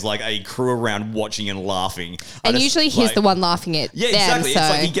up and there's like a crew around watching and laughing. And usually he's the one laughing at Yeah, them, exactly. so. It's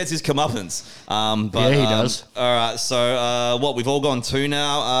like he gets his comeuppance. But, Yeah, he does. All right, so what we've all gone to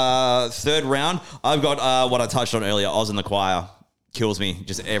now. Third round, I've got what I touched on earlier, Oz in the Choir. Kills me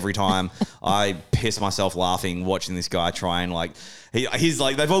just every time. I piss myself laughing watching this guy try and like he's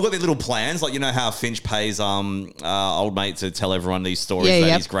like they've all got their little plans, like you know how Finch pays old mate to tell everyone these stories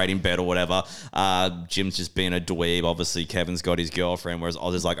that he's great in bed or whatever. Jim's just being a dweeb. Obviously Kevin's got his girlfriend, whereas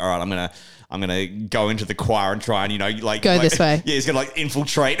Oz is like, all right, I'm gonna go into the choir and try and Go this way. Yeah, he's gonna like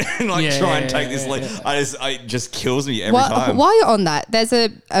infiltrate and try and take this lead. It just kills me every Well, time. while you're on that, there's a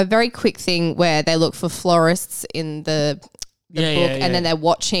very quick thing where they look for florists in the book, and then they're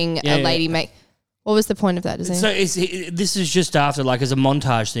watching a lady make. What was the point of that? This is just after, like, as a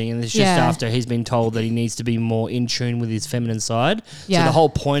montage thing, and it's just after he's been told that he needs to be more in tune with his feminine side. Yeah. So the whole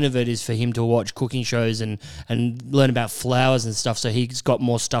point of it is for him to watch cooking shows and learn about flowers and stuff, so he's got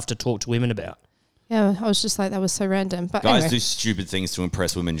more stuff to talk to women about. Yeah, I was just like, that was so random. But Guys anyway. do stupid things to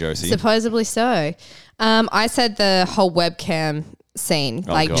impress women, Josie. Supposedly so. I said the whole webcam scene,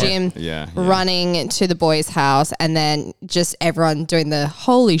 like God. Jim Yeah. running to the boys' house and then just everyone doing the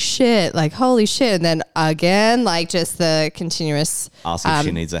holy shit, and then again, like just the continuous Ask if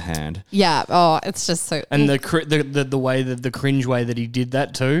she needs a hand. yeah. Oh, it's just so And the way that the cringe way that he did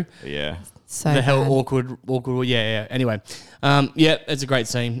that too. Yeah. so The hell bad. awkward. Yeah. Anyway, it's a great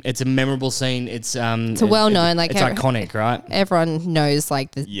scene. It's a memorable scene. It's a well-known, like, it's iconic, right? Everyone knows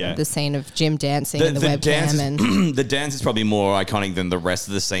like the scene of Jim dancing in the webcam dance, and the dance is probably more iconic than the rest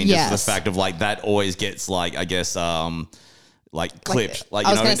of the scene. Just for Yes. the fact of like that always gets like I guess like clipped, like I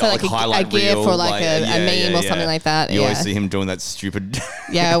you was know, gonna say, like, a highlight GIF reel, or, like, a meme or something like that, You always yeah. see him doing that stupid.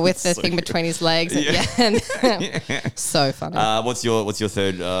 yeah, with the So thing good. between his legs. So funny. What's your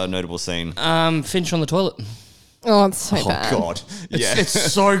third notable scene? Finch on the toilet. Oh, it's so Oh bad. God! Yeah, It's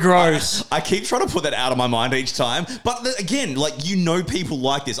so gross. I keep trying to put that out of my mind each time, but again, like people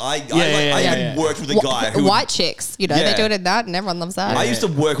like this. I yeah. even worked with a guy who White chicks, they Yeah. do it in that, and everyone loves that. I used to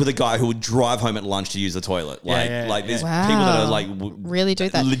work with a guy who would drive home at lunch to use the toilet. Like there's Wow. people that are like really do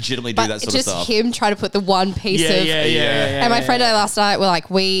that. legitimately but do that sort just of stuff. him trying to put the one piece of. And my friend and I last night were like,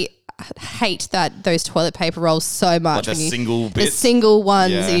 we hate those toilet paper rolls so much. Like the when single the bits? single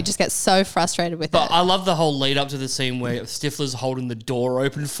ones, Yeah. and you just get so frustrated with But it. I love the whole lead up to the scene where Stifler's holding the door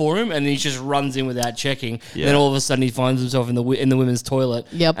open for him, and he just runs in without checking. Yeah. Then all of a sudden he finds himself in the women's toilet.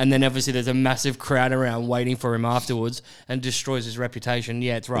 Yep. And then obviously there's a massive crowd around waiting for him afterwards, and destroys his reputation.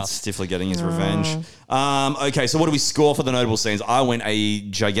 Yeah, it's rough. Stifler getting his revenge. Okay, so what do we score for the notable scenes? I went a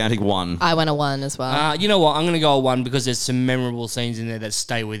gigantic 1. I went a 1 as well. You know what? I'm going to go a 1 because there's some memorable scenes in there that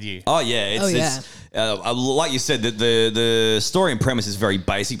stay with you. Oh yeah, it's like you said, that the story and premise is very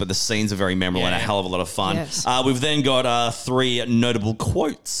basic, but the scenes are very memorable and a hell of a lot of fun. Yes. We've then got 3 notable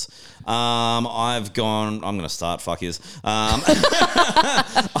quotes. I'm going to start, fuck yous.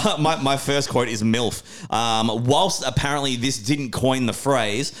 My first quote is MILF. Whilst apparently this didn't coin the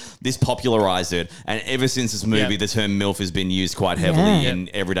phrase, this popularized it. And ever since this movie, the term MILF has been used quite heavily in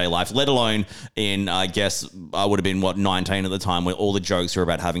everyday life, let alone in, I guess, I would have been, 19 at the time, where all the jokes are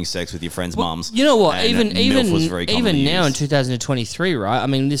about having sex with your friend's mums. You know what? And MILF was very commonly even now in used. 2023, right? I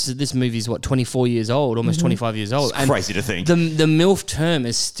mean, this movie's 24 years old, almost 25 years old. It's crazy to think. The MILF term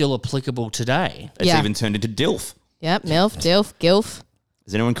is still applicable today. It's Yeah. even turned into DILF. Yep, MILF, DILF, GILF,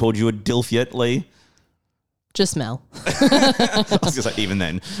 Has anyone called you a DILF yet, Lee? just Mel. I was going to say, even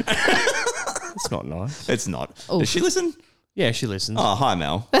then. It's not nice. It's not. Does she listen? Yeah, she listens. Oh, hi,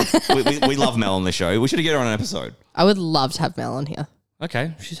 Mel. we love Mel on the show. We should get her on an episode. I would love to have Mel on here.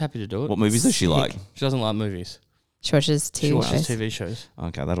 Okay, she's happy to do it. What movies does she like? She doesn't like movies. She watches TV She watches shows. TV shows.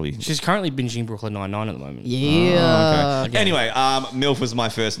 Okay, that'll be... She's currently binging Brooklyn Nine-Nine at the moment. Yeah. Okay. Anyway, MILF was my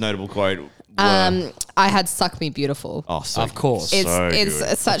first notable quote. I had "Suck Me Beautiful." Oh, so Of course. It's so it's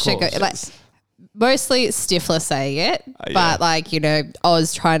good. such a good, like, mostly Stifler saying it, yeah. but like,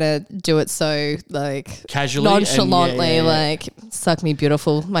 Oz trying to do it so like Casually and- nonchalantly, yeah. like "Suck Me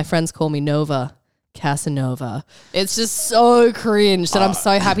Beautiful." My friends call me Nova. Casanova. It's just so cringe that I'm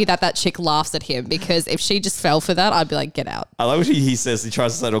so happy that chick laughs at him, because if she just fell for that, I'd be like, get out. I love what he says. He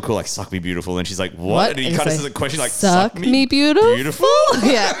tries to say it all cool, like, suck me beautiful. And she's like, what? And he kind of says a question like, suck me beautiful? Beautiful?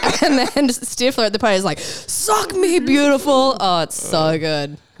 Yeah. And then Stifler at the party is like, suck me beautiful. Oh, it's so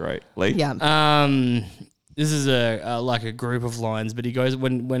good. Great. Lee? Yeah. This is like a group of lines, but he goes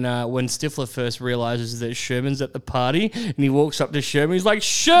when Stifler first realizes that Sherman's at the party, and he walks up to Sherman. He's like,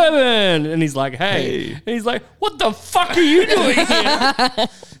 Sherman, and he's like, hey. And he's like, what the fuck are you doing here?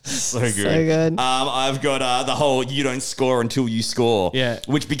 So good. So good. I've got the whole "you don't score until you score,"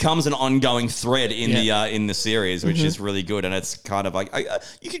 which becomes an ongoing thread in the series, which is really good, and it's kind of like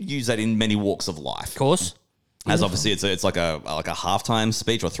you could use that in many walks of life. Of course. As obviously it's like a halftime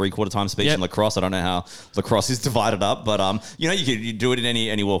speech or 3/4 time speech in lacrosse. I don't know how lacrosse is divided up, but you do it in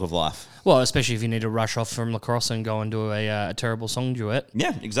any walk of life. Well, especially if you need to rush off from lacrosse and go and do a terrible song duet.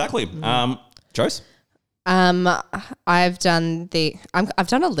 Yeah, exactly. Jose? I've done I've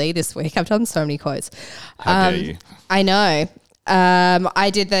done a Lee this week. I've done so many quotes. How dare you? I know. I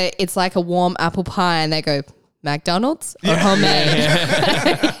did it's like a warm apple pie, and they go, McDonald's or homemade?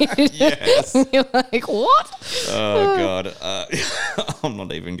 Yes. You're like, what? Oh God, I'm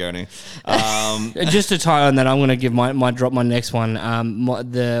not even going to. Just to tie on that, I'm going to give my next one.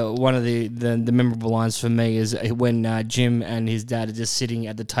 One of the memorable lines for me is when Jim and his dad are just sitting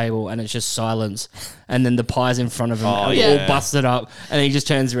at the table and it's just silence, and then the pie's in front of him, all busted up, and he just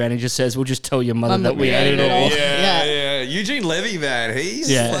turns around and just says, "We'll just tell your mother that we ate it all." Yeah. Eugene Levy, man, he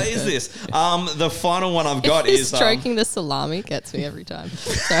slays this. The final one I've got is stroking the salami gets me every time.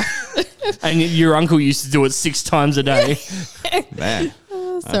 Sorry. And your uncle used to do it 6 times a day. Man.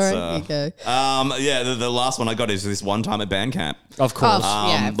 Sorry, you go. The last one I got is this one time at band camp. Of course.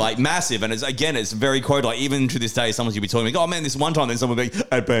 Like massive. And it's very quote, like even to this day, someone's you'll be talking like, oh man, this one time, then someone will be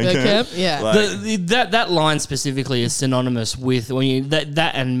at band camp. Yeah. Like, that line specifically is synonymous with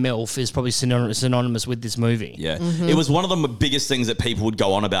that and MILF is probably synonymous with this movie. Yeah. It was one of the biggest things that people would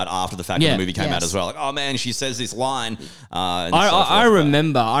go on about after the fact that the movie came out as well. Like, oh man, she says this line. I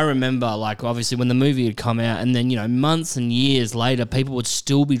remember like obviously when the movie had come out, and then months and years later people would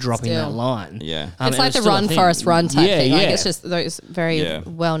still be dropping that line. Yeah. It's like the Run Forest Run type thing. Like it's just those very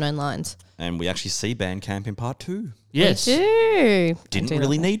well-known lines. And we actually see Bandcamp in part 2. Yes. We do. Didn't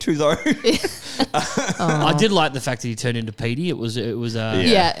really need to though. I did like the fact that he turned into Petey. It was that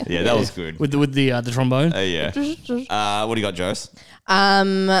was good. With the trombone. What do you got, Jose?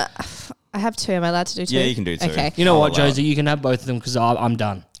 I have 2. Am I allowed to do 2? Yeah, you can do 2. Okay. You know what, Josie? You can have both of them because I'm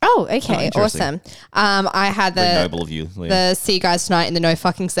done. Oh, okay. Awesome. I had Very noble of you, Liam. the See You Guys Tonight in the no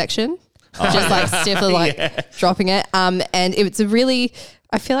fucking section. Just like Stifler dropping it. And it's a really,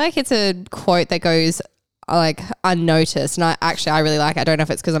 I feel like it's a quote that goes like unnoticed, and I really like it. I don't know if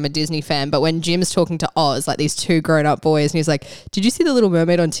it's because I'm a Disney fan, but when Jim's talking to Oz, like these 2 grown-up boys, and he's like, did you see the Little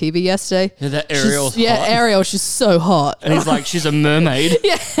Mermaid on TV yesterday? Yeah, that Ariel's hot. Yeah, Ariel, she's so hot. And he's like, she's a mermaid.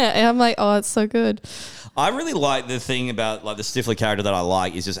 Yeah, and I'm like, oh, it's so good. I really like the thing about like the Stifler character that I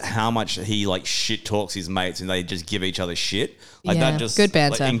like is just how much he like shit talks his mates and they just give each other shit. Like that just good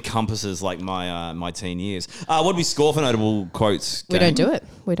banter. Like, encompasses like my teen years. What do we score for notable quotes? We don't do it.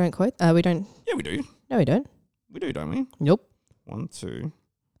 We don't quote. We don't. Yeah, we do. No, we don't. We do, don't we? Nope. 1, 2,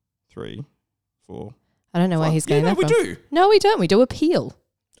 3, 4. I don't know where he's getting that we from. do. No, we don't. We do appeal.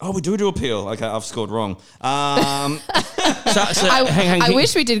 Oh, we do appeal. Okay, I've scored wrong. Hang on, I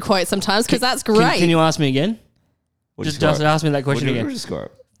wish we did quote sometimes because that's great. Can you ask me again? Just ask me that question again. We'll just score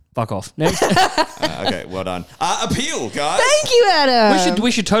it. Fuck off. Next. Okay, well done. Appeal, guys. Thank you, Adam.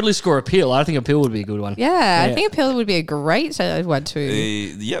 We should totally score appeal. I think appeal would be a good one. Yeah, I think appeal would be a great one too.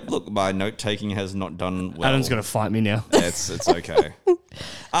 Yep. Look, my note taking has not done well. Adam's gonna fight me now. It's okay.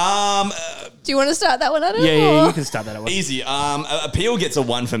 Do you want to start that one, Adam? Yeah, you can start that one. Easy. Appeal gets a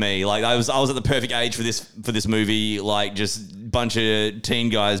 1 for me. Like I was at the perfect age for this movie. Like just bunch of teen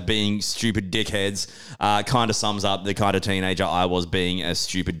guys being stupid dickheads. Kind of sums up the kind of teenager I was, being a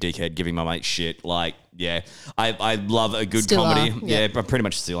stupid dickhead, giving my mate shit. Like, yeah, I love a good Still comedy. are, Yeah, I pretty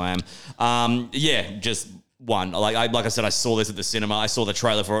much still am. Just 1. Like I said, I saw this at the cinema. I saw the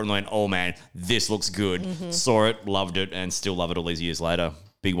trailer for it and went, oh man, this looks good. Saw it, loved it, and still love it all these years later.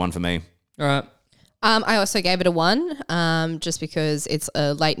 Big 1 for me. All right. I also gave it a 1, just because it's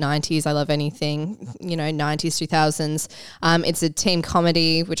a late 90s. I love anything, 90s, 2000s. It's a teen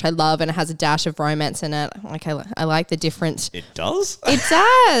comedy, which I love, and it has a dash of romance in it. Like I like the different. It does? It does.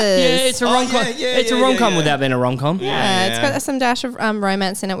 Yeah, it's a rom-com. It's a rom-com without being a rom-com. Yeah, it's got some dash of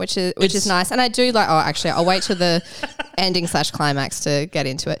romance in it, which is nice. And I do like. Oh, actually, I'll wait till the ending / climax to get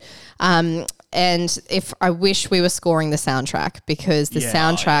into it. and if I wish we were scoring the soundtrack because the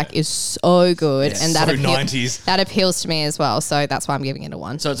soundtrack is so good and that so 90s. that appeals to me as well. So that's why I'm giving it a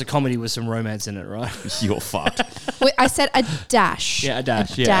 1. So it's a comedy with some romance in it, right? You're fucked. Wait, I said a dash. Yeah, a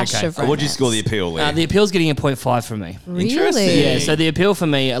dash. A Yeah, dash okay. of romance. What'd you score the appeal, Lee? The appeal's getting a 0.5 from me. Really? Yeah, so the appeal for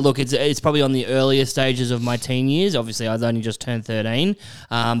me, look, it's probably on the earlier stages of my teen years. Obviously, I've only just turned 13.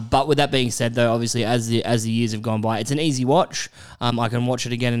 But with that being said, though, obviously, as the years have gone by, it's an easy watch. I can watch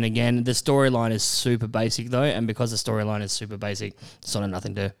it again and again. The storyline is super basic, though, and because the storyline is super basic, it's not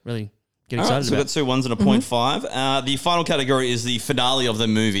nothing to really get All excited right, so we've about. got 2 1s and a 0.5. The final category is the finale of the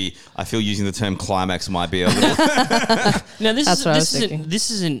movie. I feel using the term climax might be a little... Now, That's what I was thinking. this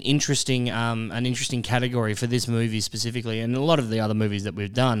is an interesting category for this movie specifically, and a lot of the other movies that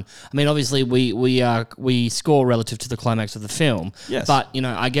we've done. I mean, obviously, we score relative to the climax of the film. Yes. But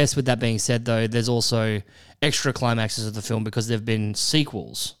I guess with that being said, though, there's also extra climaxes of the film because there've been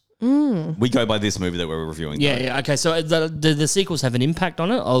sequels. We go by this movie that we're reviewing. Yeah, though. yeah. Okay, so the sequels have an impact on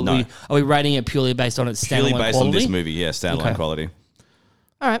it? Or No. are we rating it purely based on its Purely standalone based quality? on this movie, yeah, standalone Okay. quality.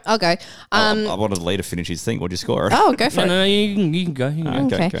 All right, I'll go. I wanted Lee to finish his thing. What'd you score? Oh, go for No, it. no, you can go. You can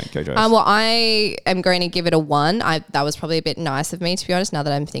go. Okay, go, Joyce. Well, I am going to give it a 1. That was probably a bit nice of me, to be honest, now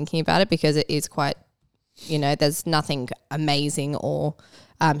that I'm thinking about it, because it is quite, there's nothing amazing or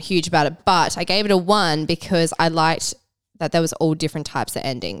huge about it. But I gave it a 1 because I liked that there was all different types of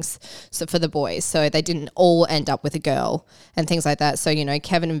endings. So for the boys, so they didn't all end up with a girl and things like that. So,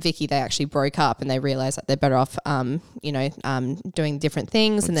 Kevin and Vicky, they actually broke up and they realized that they're better off, doing different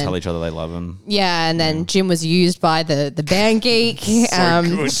things. And then Tell each other they love him. and then Jim was used by the band geek.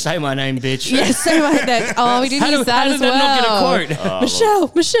 Say my name, bitch. Yeah, so like that. Oh, we didn't use that how as did that well. not get a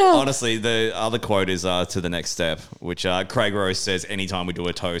quote? Michelle. Honestly, the other quote is to the next step, which Craig Rose says anytime we do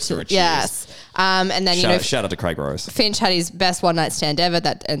a toast or a cheers. Yes. And then, Shout out to Craig Rose. Finch had his best one night stand ever.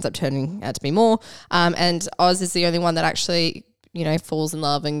 That ends up turning out to be more. And Oz is the only one that actually, falls in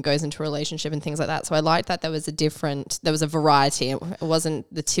love and goes into a relationship and things like that. So I liked that there was a variety. It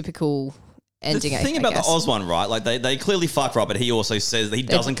wasn't the typical ending. The thing about the Oz one, right? Like they clearly fuck Rob, but he also says that he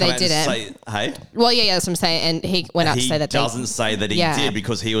doesn't come they out and say, "Hey." Well, yeah, that's what I'm saying. And he went out to say that he doesn't say that he Yeah. did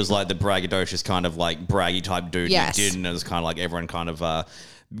because he was like the braggadocious kind of like braggy type dude. Yes. He did, and it was kind of like everyone kind of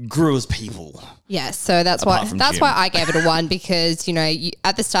grew as people. Yes, so that's Apart why from that's Jim. why I gave it a 1 because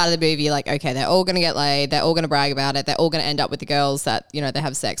at the start of the movie you're like, okay, they're all gonna get laid, they're all gonna brag about it, they're all gonna end up with the girls that they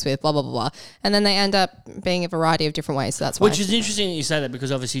have sex with, blah blah blah blah, and then they end up being a variety of different ways. So that's why. Which is interesting that you say that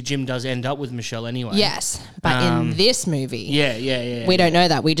because obviously Jim does end up with Michelle anyway. yes, but in this movie, Yeah. we don't know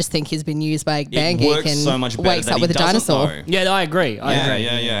that. We just think he's been used by a band It geek works and so much better wakes that up he with a doesn't dinosaur. know. Yeah, I agree. I agree.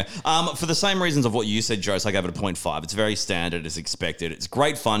 Yeah. For the same reasons of what you said, Jose, I gave it a 0.5. It's very standard, as expected. It's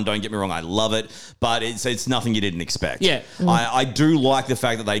great fun. Don't get me wrong, I love it, but it's nothing you didn't expect. Yeah. I do like the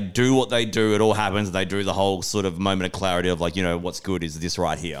fact that they do what they do. It all happens. They do the whole sort of moment of clarity of like, what's good is this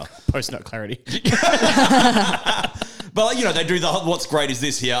right here. Post-nut clarity. But they do the what's great is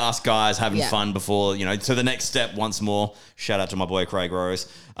this here. Us guys having Yeah. fun before to the next step once more. Shout out to my boy Craig Rose.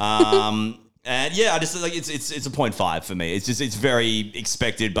 And yeah, I just like it's a 0.5 for me. It's very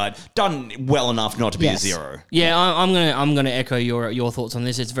expected, but done well enough not to be Yes. a 0. Yeah, I'm gonna echo your thoughts on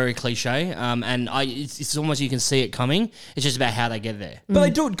this. It's very cliche, and it's almost you can see it coming. It's just about how they get there. But they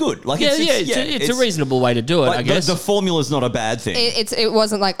do it good. Like It's a reasonable way to do it, Like, I guess. the formula's not a bad thing. It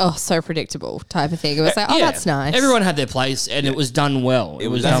wasn't like so predictable type of thing. It was like Yeah. that's nice. Everyone had their place, and it was done well. It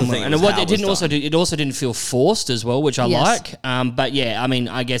was that's done the well, thing, and it was how it didn't was also done. it also didn't feel forced as well, which I Yes. like. But yeah, I mean,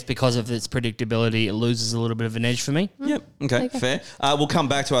 I guess because of its predictability, it loses a little bit of an edge for me. Yep. Okay. Fair. We'll come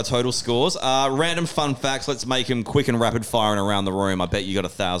back to our total scores. Random fun facts. Let's make them quick and rapid firing around the room. I bet you got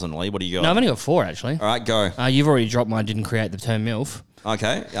 1,000, Lee. What do you got? No, I've only got 4 actually. All right, go. You've already dropped mine. Didn't create the term MILF.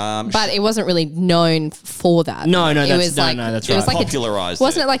 Okay. But it wasn't really known for that. No, it that's- was no, like no, that's it was right. like Popularised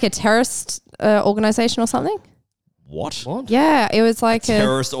wasn't it like a terrorist organization or something? what? Yeah, it was like a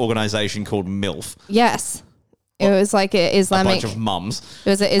Terrorist organization called MILF. yes. It was like an A Islamic. bunch of mums. It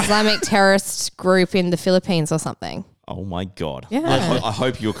was an Islamic terrorist group in the Philippines or something. Oh my god. Yeah. I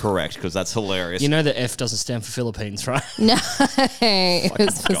hope you're correct because that's hilarious. You know that F doesn't stand for Philippines, right? No, it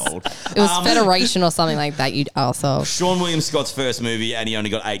was gold. Federation or something like that. You'd also Sean William Scott's first movie, and he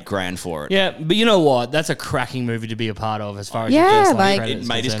only got $8,000 for it. Yeah, but you know what? That's a cracking movie to be a part of as far as Yeah, your first line like- credit It is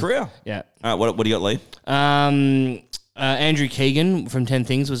made his concerned. career. Yeah. All right, what do you got, Lee? Andrew Keegan from 10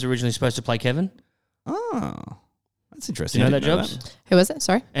 Things was originally supposed to play Kevin. Oh, that's interesting. Do you know I that, didn't Jobs? who was it?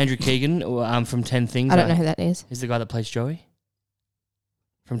 Sorry, Andrew Keegan from 10 Things. I don't know who that is. He's the guy that plays Joey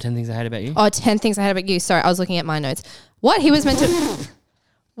from 10 Things I Hate About You. Oh, 10 things I had about you. Sorry, I was looking at my notes. What? He was meant to.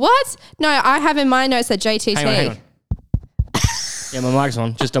 What? No, I have in my notes that JTT. Hang on. Yeah, my mic's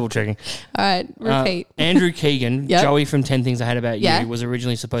on. Just double checking. All right, repeat. Andrew Keegan, Yep. Joey from 10 Things I Hate About Yeah. You, was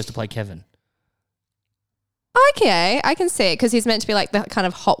originally supposed to play Kevin. Okay, I can see it because he's meant to be like the kind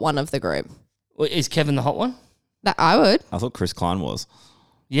of hot one of the group. Well, is Kevin the hot one? That I would. I thought Chris Klein was.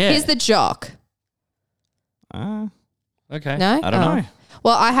 Yeah. He's the jock. Okay. No, I don't know.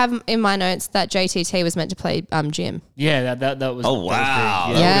 Well, I have in my notes that JTT was meant to play Jim. Yeah, that was. Oh, wow. That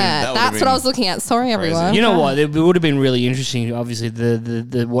was big. Yeah, that would've that's what been I was looking at. Sorry, everyone. You know what? It would have been really interesting, obviously,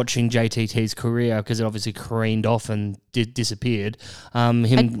 the watching JTT's career, because it obviously careened off and disappeared.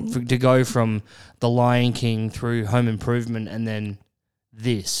 To go from The Lion King through Home Improvement and then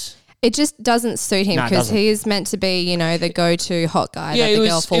this. It just doesn't suit him No, it because doesn't. he is meant to be, the go-to hot guy Yeah, that it the was-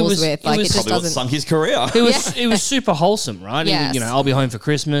 girl it falls was- with. it Like was it just Probably what doesn't. sunk his career. It was super wholesome, right? Yes. I'll be home for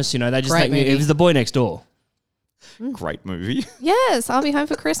Christmas. They just Great movie. it was The Boy Next Door. Great movie. Yes, I'll be home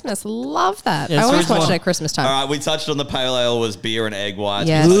for Christmas. Love that. Yeah, I it's always the watch reason it at Christmas time. All right, we touched on the pale ale was beer and egg whites.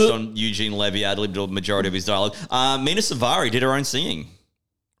 Yes. We touched on Eugene Levy, ad-libbed a majority of his dialogue. Mina Savari did her own singing.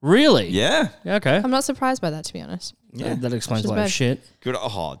 Really? Yeah. Yeah, okay. I'm not surprised by that, to be honest. Yeah. That explains a She's lot of bad. shit. Good.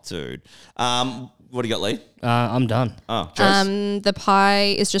 Oh, dude. What do you got, Lee? I'm done. Oh, Joyce. The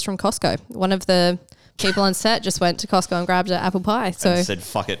pie is just from Costco. One of the people on set just went to Costco and grabbed an apple pie. So And said,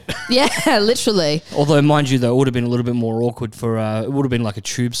 fuck it. yeah, literally. Although, mind you, though, it would have been a little bit more awkward for. It would have been like a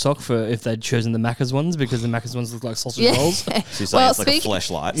tube sock for if they'd chosen the Macca's ones, because the Macca's ones look like sausage Yeah. rolls. She's saying it's like a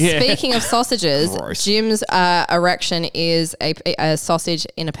fleshlight. Yeah. Speaking of sausages, Gross. Jim's erection is a sausage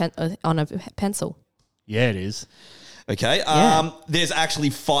in on a pencil. Yeah, it is. Okay. Yeah. There's actually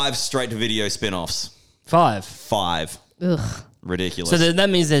 5 straight-to-video spin-offs. 5. 5. Ugh. Ridiculous. So that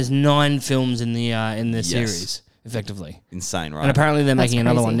means there's 9 films in the series, effectively. Insane, right? And apparently they're That's making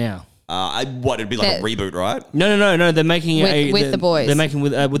another one crazy. now. It'd be like a reboot, right? No. They're making With the boys. They're making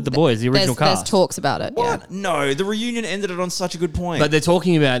with the boys, the original There's cast. talks about it. Yeah. What? No, the reunion ended it on such a good point. But they're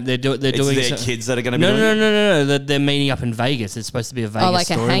talking about they're doing their kids that are going to be No, doing it? no. They're meeting up in Vegas. It's supposed to be a Vegas Oh, like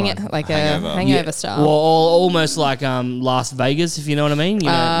a storyline. Hangover. style. Well, almost like Las Vegas, if you know what I mean. You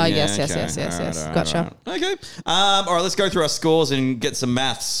know? Yes. All Gotcha. right. Okay. All right, let's go through our scores and get some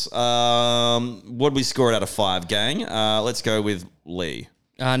maths. What did we score it out of 5, gang? Let's go with Lee.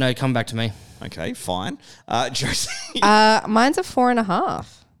 No, come back to me. Okay, fine. Josie. Mine's a 4.5.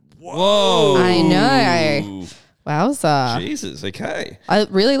 Whoa. I know. Wowza. Jesus, okay. I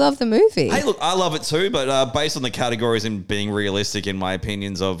really love the movie. Hey, look, I love it too, but based on the categories and being realistic in my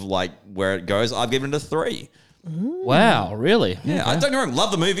opinions of like where it goes, I've given it a 3. Wow, really? Yeah, I don't get me wrong,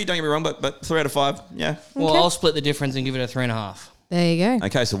 love the movie, don't get me wrong, but 3 out of 5, yeah. Well, I'll split the difference and give it a 3.5. There you go.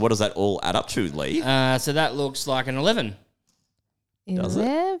 Okay, so what does that all add up to, Lee? So that looks like an 11. Does it?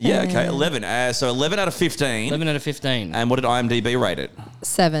 11. Yeah, okay, 11. So 11 out of 15. 11 out of 15. And what did IMDb rate it?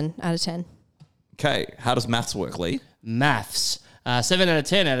 7 out of 10. Okay, how does maths work, Lee? Maths. 7 out of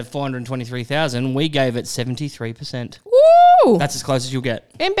 10 out of 423,000. We gave it 73%. Woo! That's as close as you'll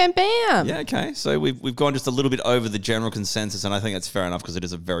get. Bam, bam, bam. Yeah, okay. So we've gone just a little bit over the general consensus, and I think that's fair enough because it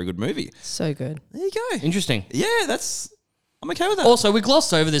is a very good movie. So good. There you go. Interesting. Yeah, I'm okay with that. Also, we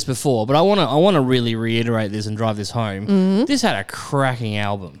glossed over this before, but I want to really reiterate this and drive this home. Mm-hmm. This had a cracking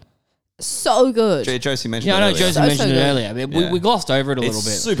album. So good. Josie mentioned Yeah, I it know earlier. Josie So mentioned it good. earlier. I mean, Yeah. we glossed over it a It's little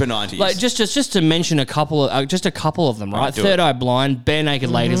bit. super 90s. Like just to mention a couple of them, right? do Third it. Eye Blind, Bare Naked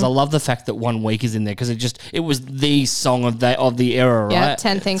Mm-hmm. Ladies. I love the fact that 1 Week is in there because it was the song of the era, Yeah, right?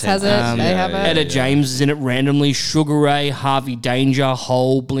 10 Things has it. They have it. Etta James is in it randomly. Sugar Ray, Harvey Danger,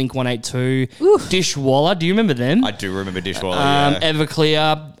 Hole, Blink 182, Dishwalla. Do you remember them? I do remember Dishwalla, yeah.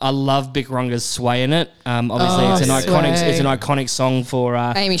 Everclear. I love Bic Runga's Sway in it. Obviously, Oh, it's Sway. an iconic song for.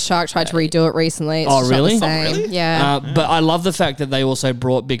 Amy Shark tried to redo it recently. It's Oh, just not really? the same. really? Yeah. But I love the fact that they also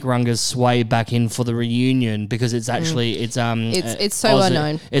brought Bic Runga's Sway back in for the reunion because it's actually it's so well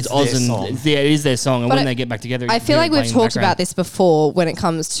known. It's their Oz and song. it is their song, and But when I- they get back together, I feel like we've talked about this. this before when it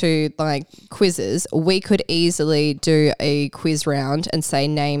comes to like quizzes. We could easily do a quiz round and say,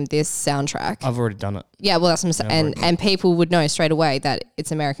 name this soundtrack. I've already done it. Yeah, well, that's what I'm saying. And people would know straight away that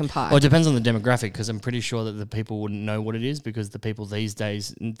it's American Pie. Well, it depends on the demographic because I'm pretty sure that the people wouldn't know what it is because the people these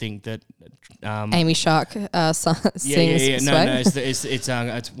days think that. Amy Shark sings Yeah. Sway. No.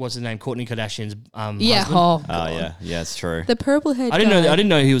 It's what's his name? Courtney Kardashian's Yeah. husband. Oh, Oh, yeah, it's true. the purple head. I didn't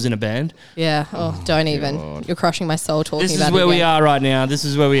know he was in a band. Yeah. Oh, don't even. You're crushing my soul talking This about is it where we again. are right now. This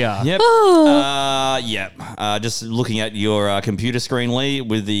is where we are. Yep. Just looking at your computer screen, Lee,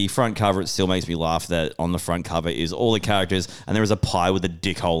 with the front cover, it still makes me laugh that on the front cover is all the characters and there is a pie with a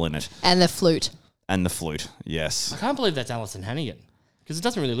dick hole in it. And the flute. And the flute, yes. I can't believe that's Alison Hannigan because it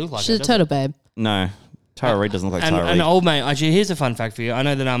doesn't really look like She's her, a does it? turtle babe. No, Tara Reid doesn't look like Tara Reid. And old mate, actually, here's a fun fact for you. I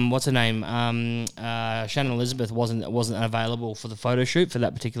know that what's her name? Shannon Elizabeth wasn't available for the photo shoot for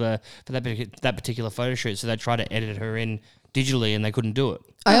that particular photo shoot, so they tried to edit her in digitally and they couldn't do it.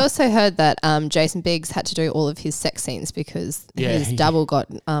 I also heard that Jason Biggs had to do all of his sex scenes because his double got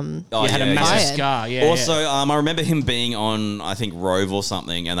Had a massive fired. scar. Yeah. Also, I remember him being on, I think, Rove or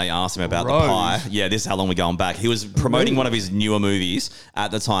something, and they asked him about Rove? the pie. Yeah, this is how long we're going back. He was promoting one of his newer movies at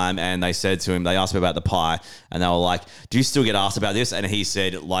the time, and they asked him about the pie, and they were like, do you still get asked about this? And he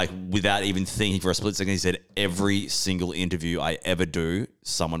said, like, without even thinking for a split second, he said, every single interview I ever do,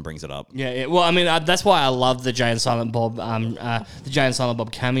 someone brings it up. Yeah. Well, I mean, that's why I love the Jay and Silent Bob,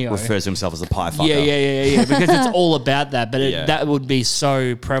 cameo. Refers to himself as a pie fucker. Yeah. Because it's all about that, but Yeah. that would be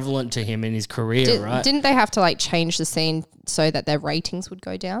so prevalent to him in his career, right? Didn't they have to like change the scene so that their ratings would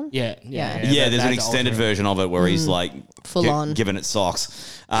go down? Yeah. Yeah. Yeah, there's an that's extended ultimate. version of it where he's like Full on. giving it socks.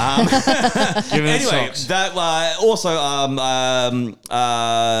 Giving it Anyway, socks. that also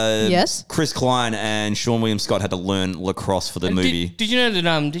Yes? Chris Klein and Sean William Scott had to learn lacrosse for the movie. Did you know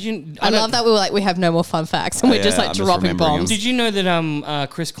that? I love that we were like, we have no more fun facts, and we're just yeah, like I'm just dropping remembering bombs. them. Did you know that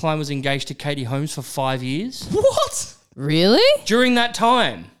Chris Klein was engaged to Katie Holmes for 5 years? What? Really? During that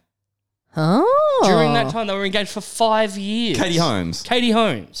time. Oh. During that time, they were engaged for 5 years. Katie Holmes. Katie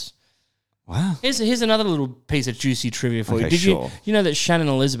Holmes. Wow. Here's another little piece of juicy trivia for you. Okay, Did sure. you know that Shannon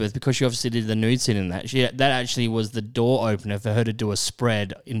Elizabeth, because she obviously did the nude scene in that, that actually was the door opener for her to do a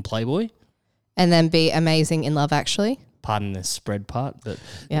spread in Playboy? And then be amazing in Love Actually. Pardon the spread part, but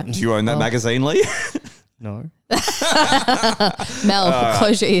Yeah. Do you own that magazine, Lee? no. Mel,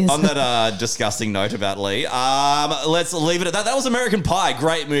 close your ears. On that disgusting note about Lee, let's leave it at that. That was American Pie.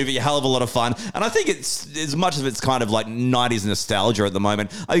 Great movie, a hell of a lot of fun. And I think it's, as much as it's kind of like 90s nostalgia at the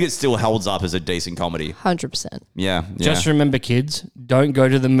moment, I think it still holds up as a decent comedy. 100%. Yeah. Just remember, kids, don't go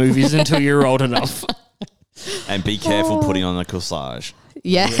to the movies until you're old enough. And be careful putting on a corsage.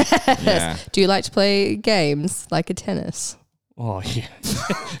 Yes. Yeah. Do you like to play games like a tennis? Oh, yeah.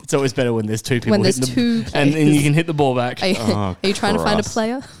 It's always better when there's two people When there's hitting two and players. you can hit the ball back. Are you trying to find a Christ.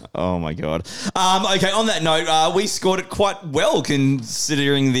 player? Oh my god. Okay, on that note, we scored it quite well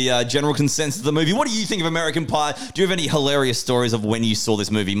considering the general consensus of the movie. What do you think of American Pie? Do you have any hilarious stories of when you saw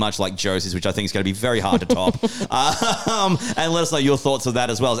this movie, much like Josie's, which I think is going to be very hard to top? And let us know your thoughts of that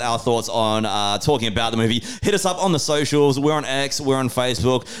as well as our thoughts on talking about the movie. Hit us up on the socials. We're on X, we're on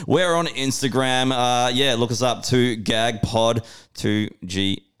Facebook, we're on Instagram. Look us up to GagPod,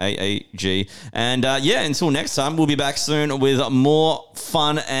 2GAAG. And until next time, we'll be back soon with more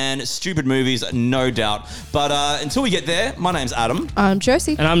fun and stupid movies, no doubt. But until we get there, my name's Adam. I'm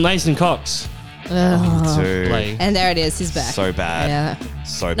Josie. And I'm Nathan Cox. Dude, Play. And there it is. He's back. so bad. Yeah.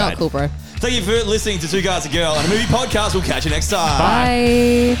 So bad. Not cool, bro. Thank you for listening to Two Guys, a Girl, and a Movie Podcast. We'll catch you next time.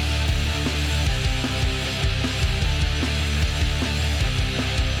 Bye.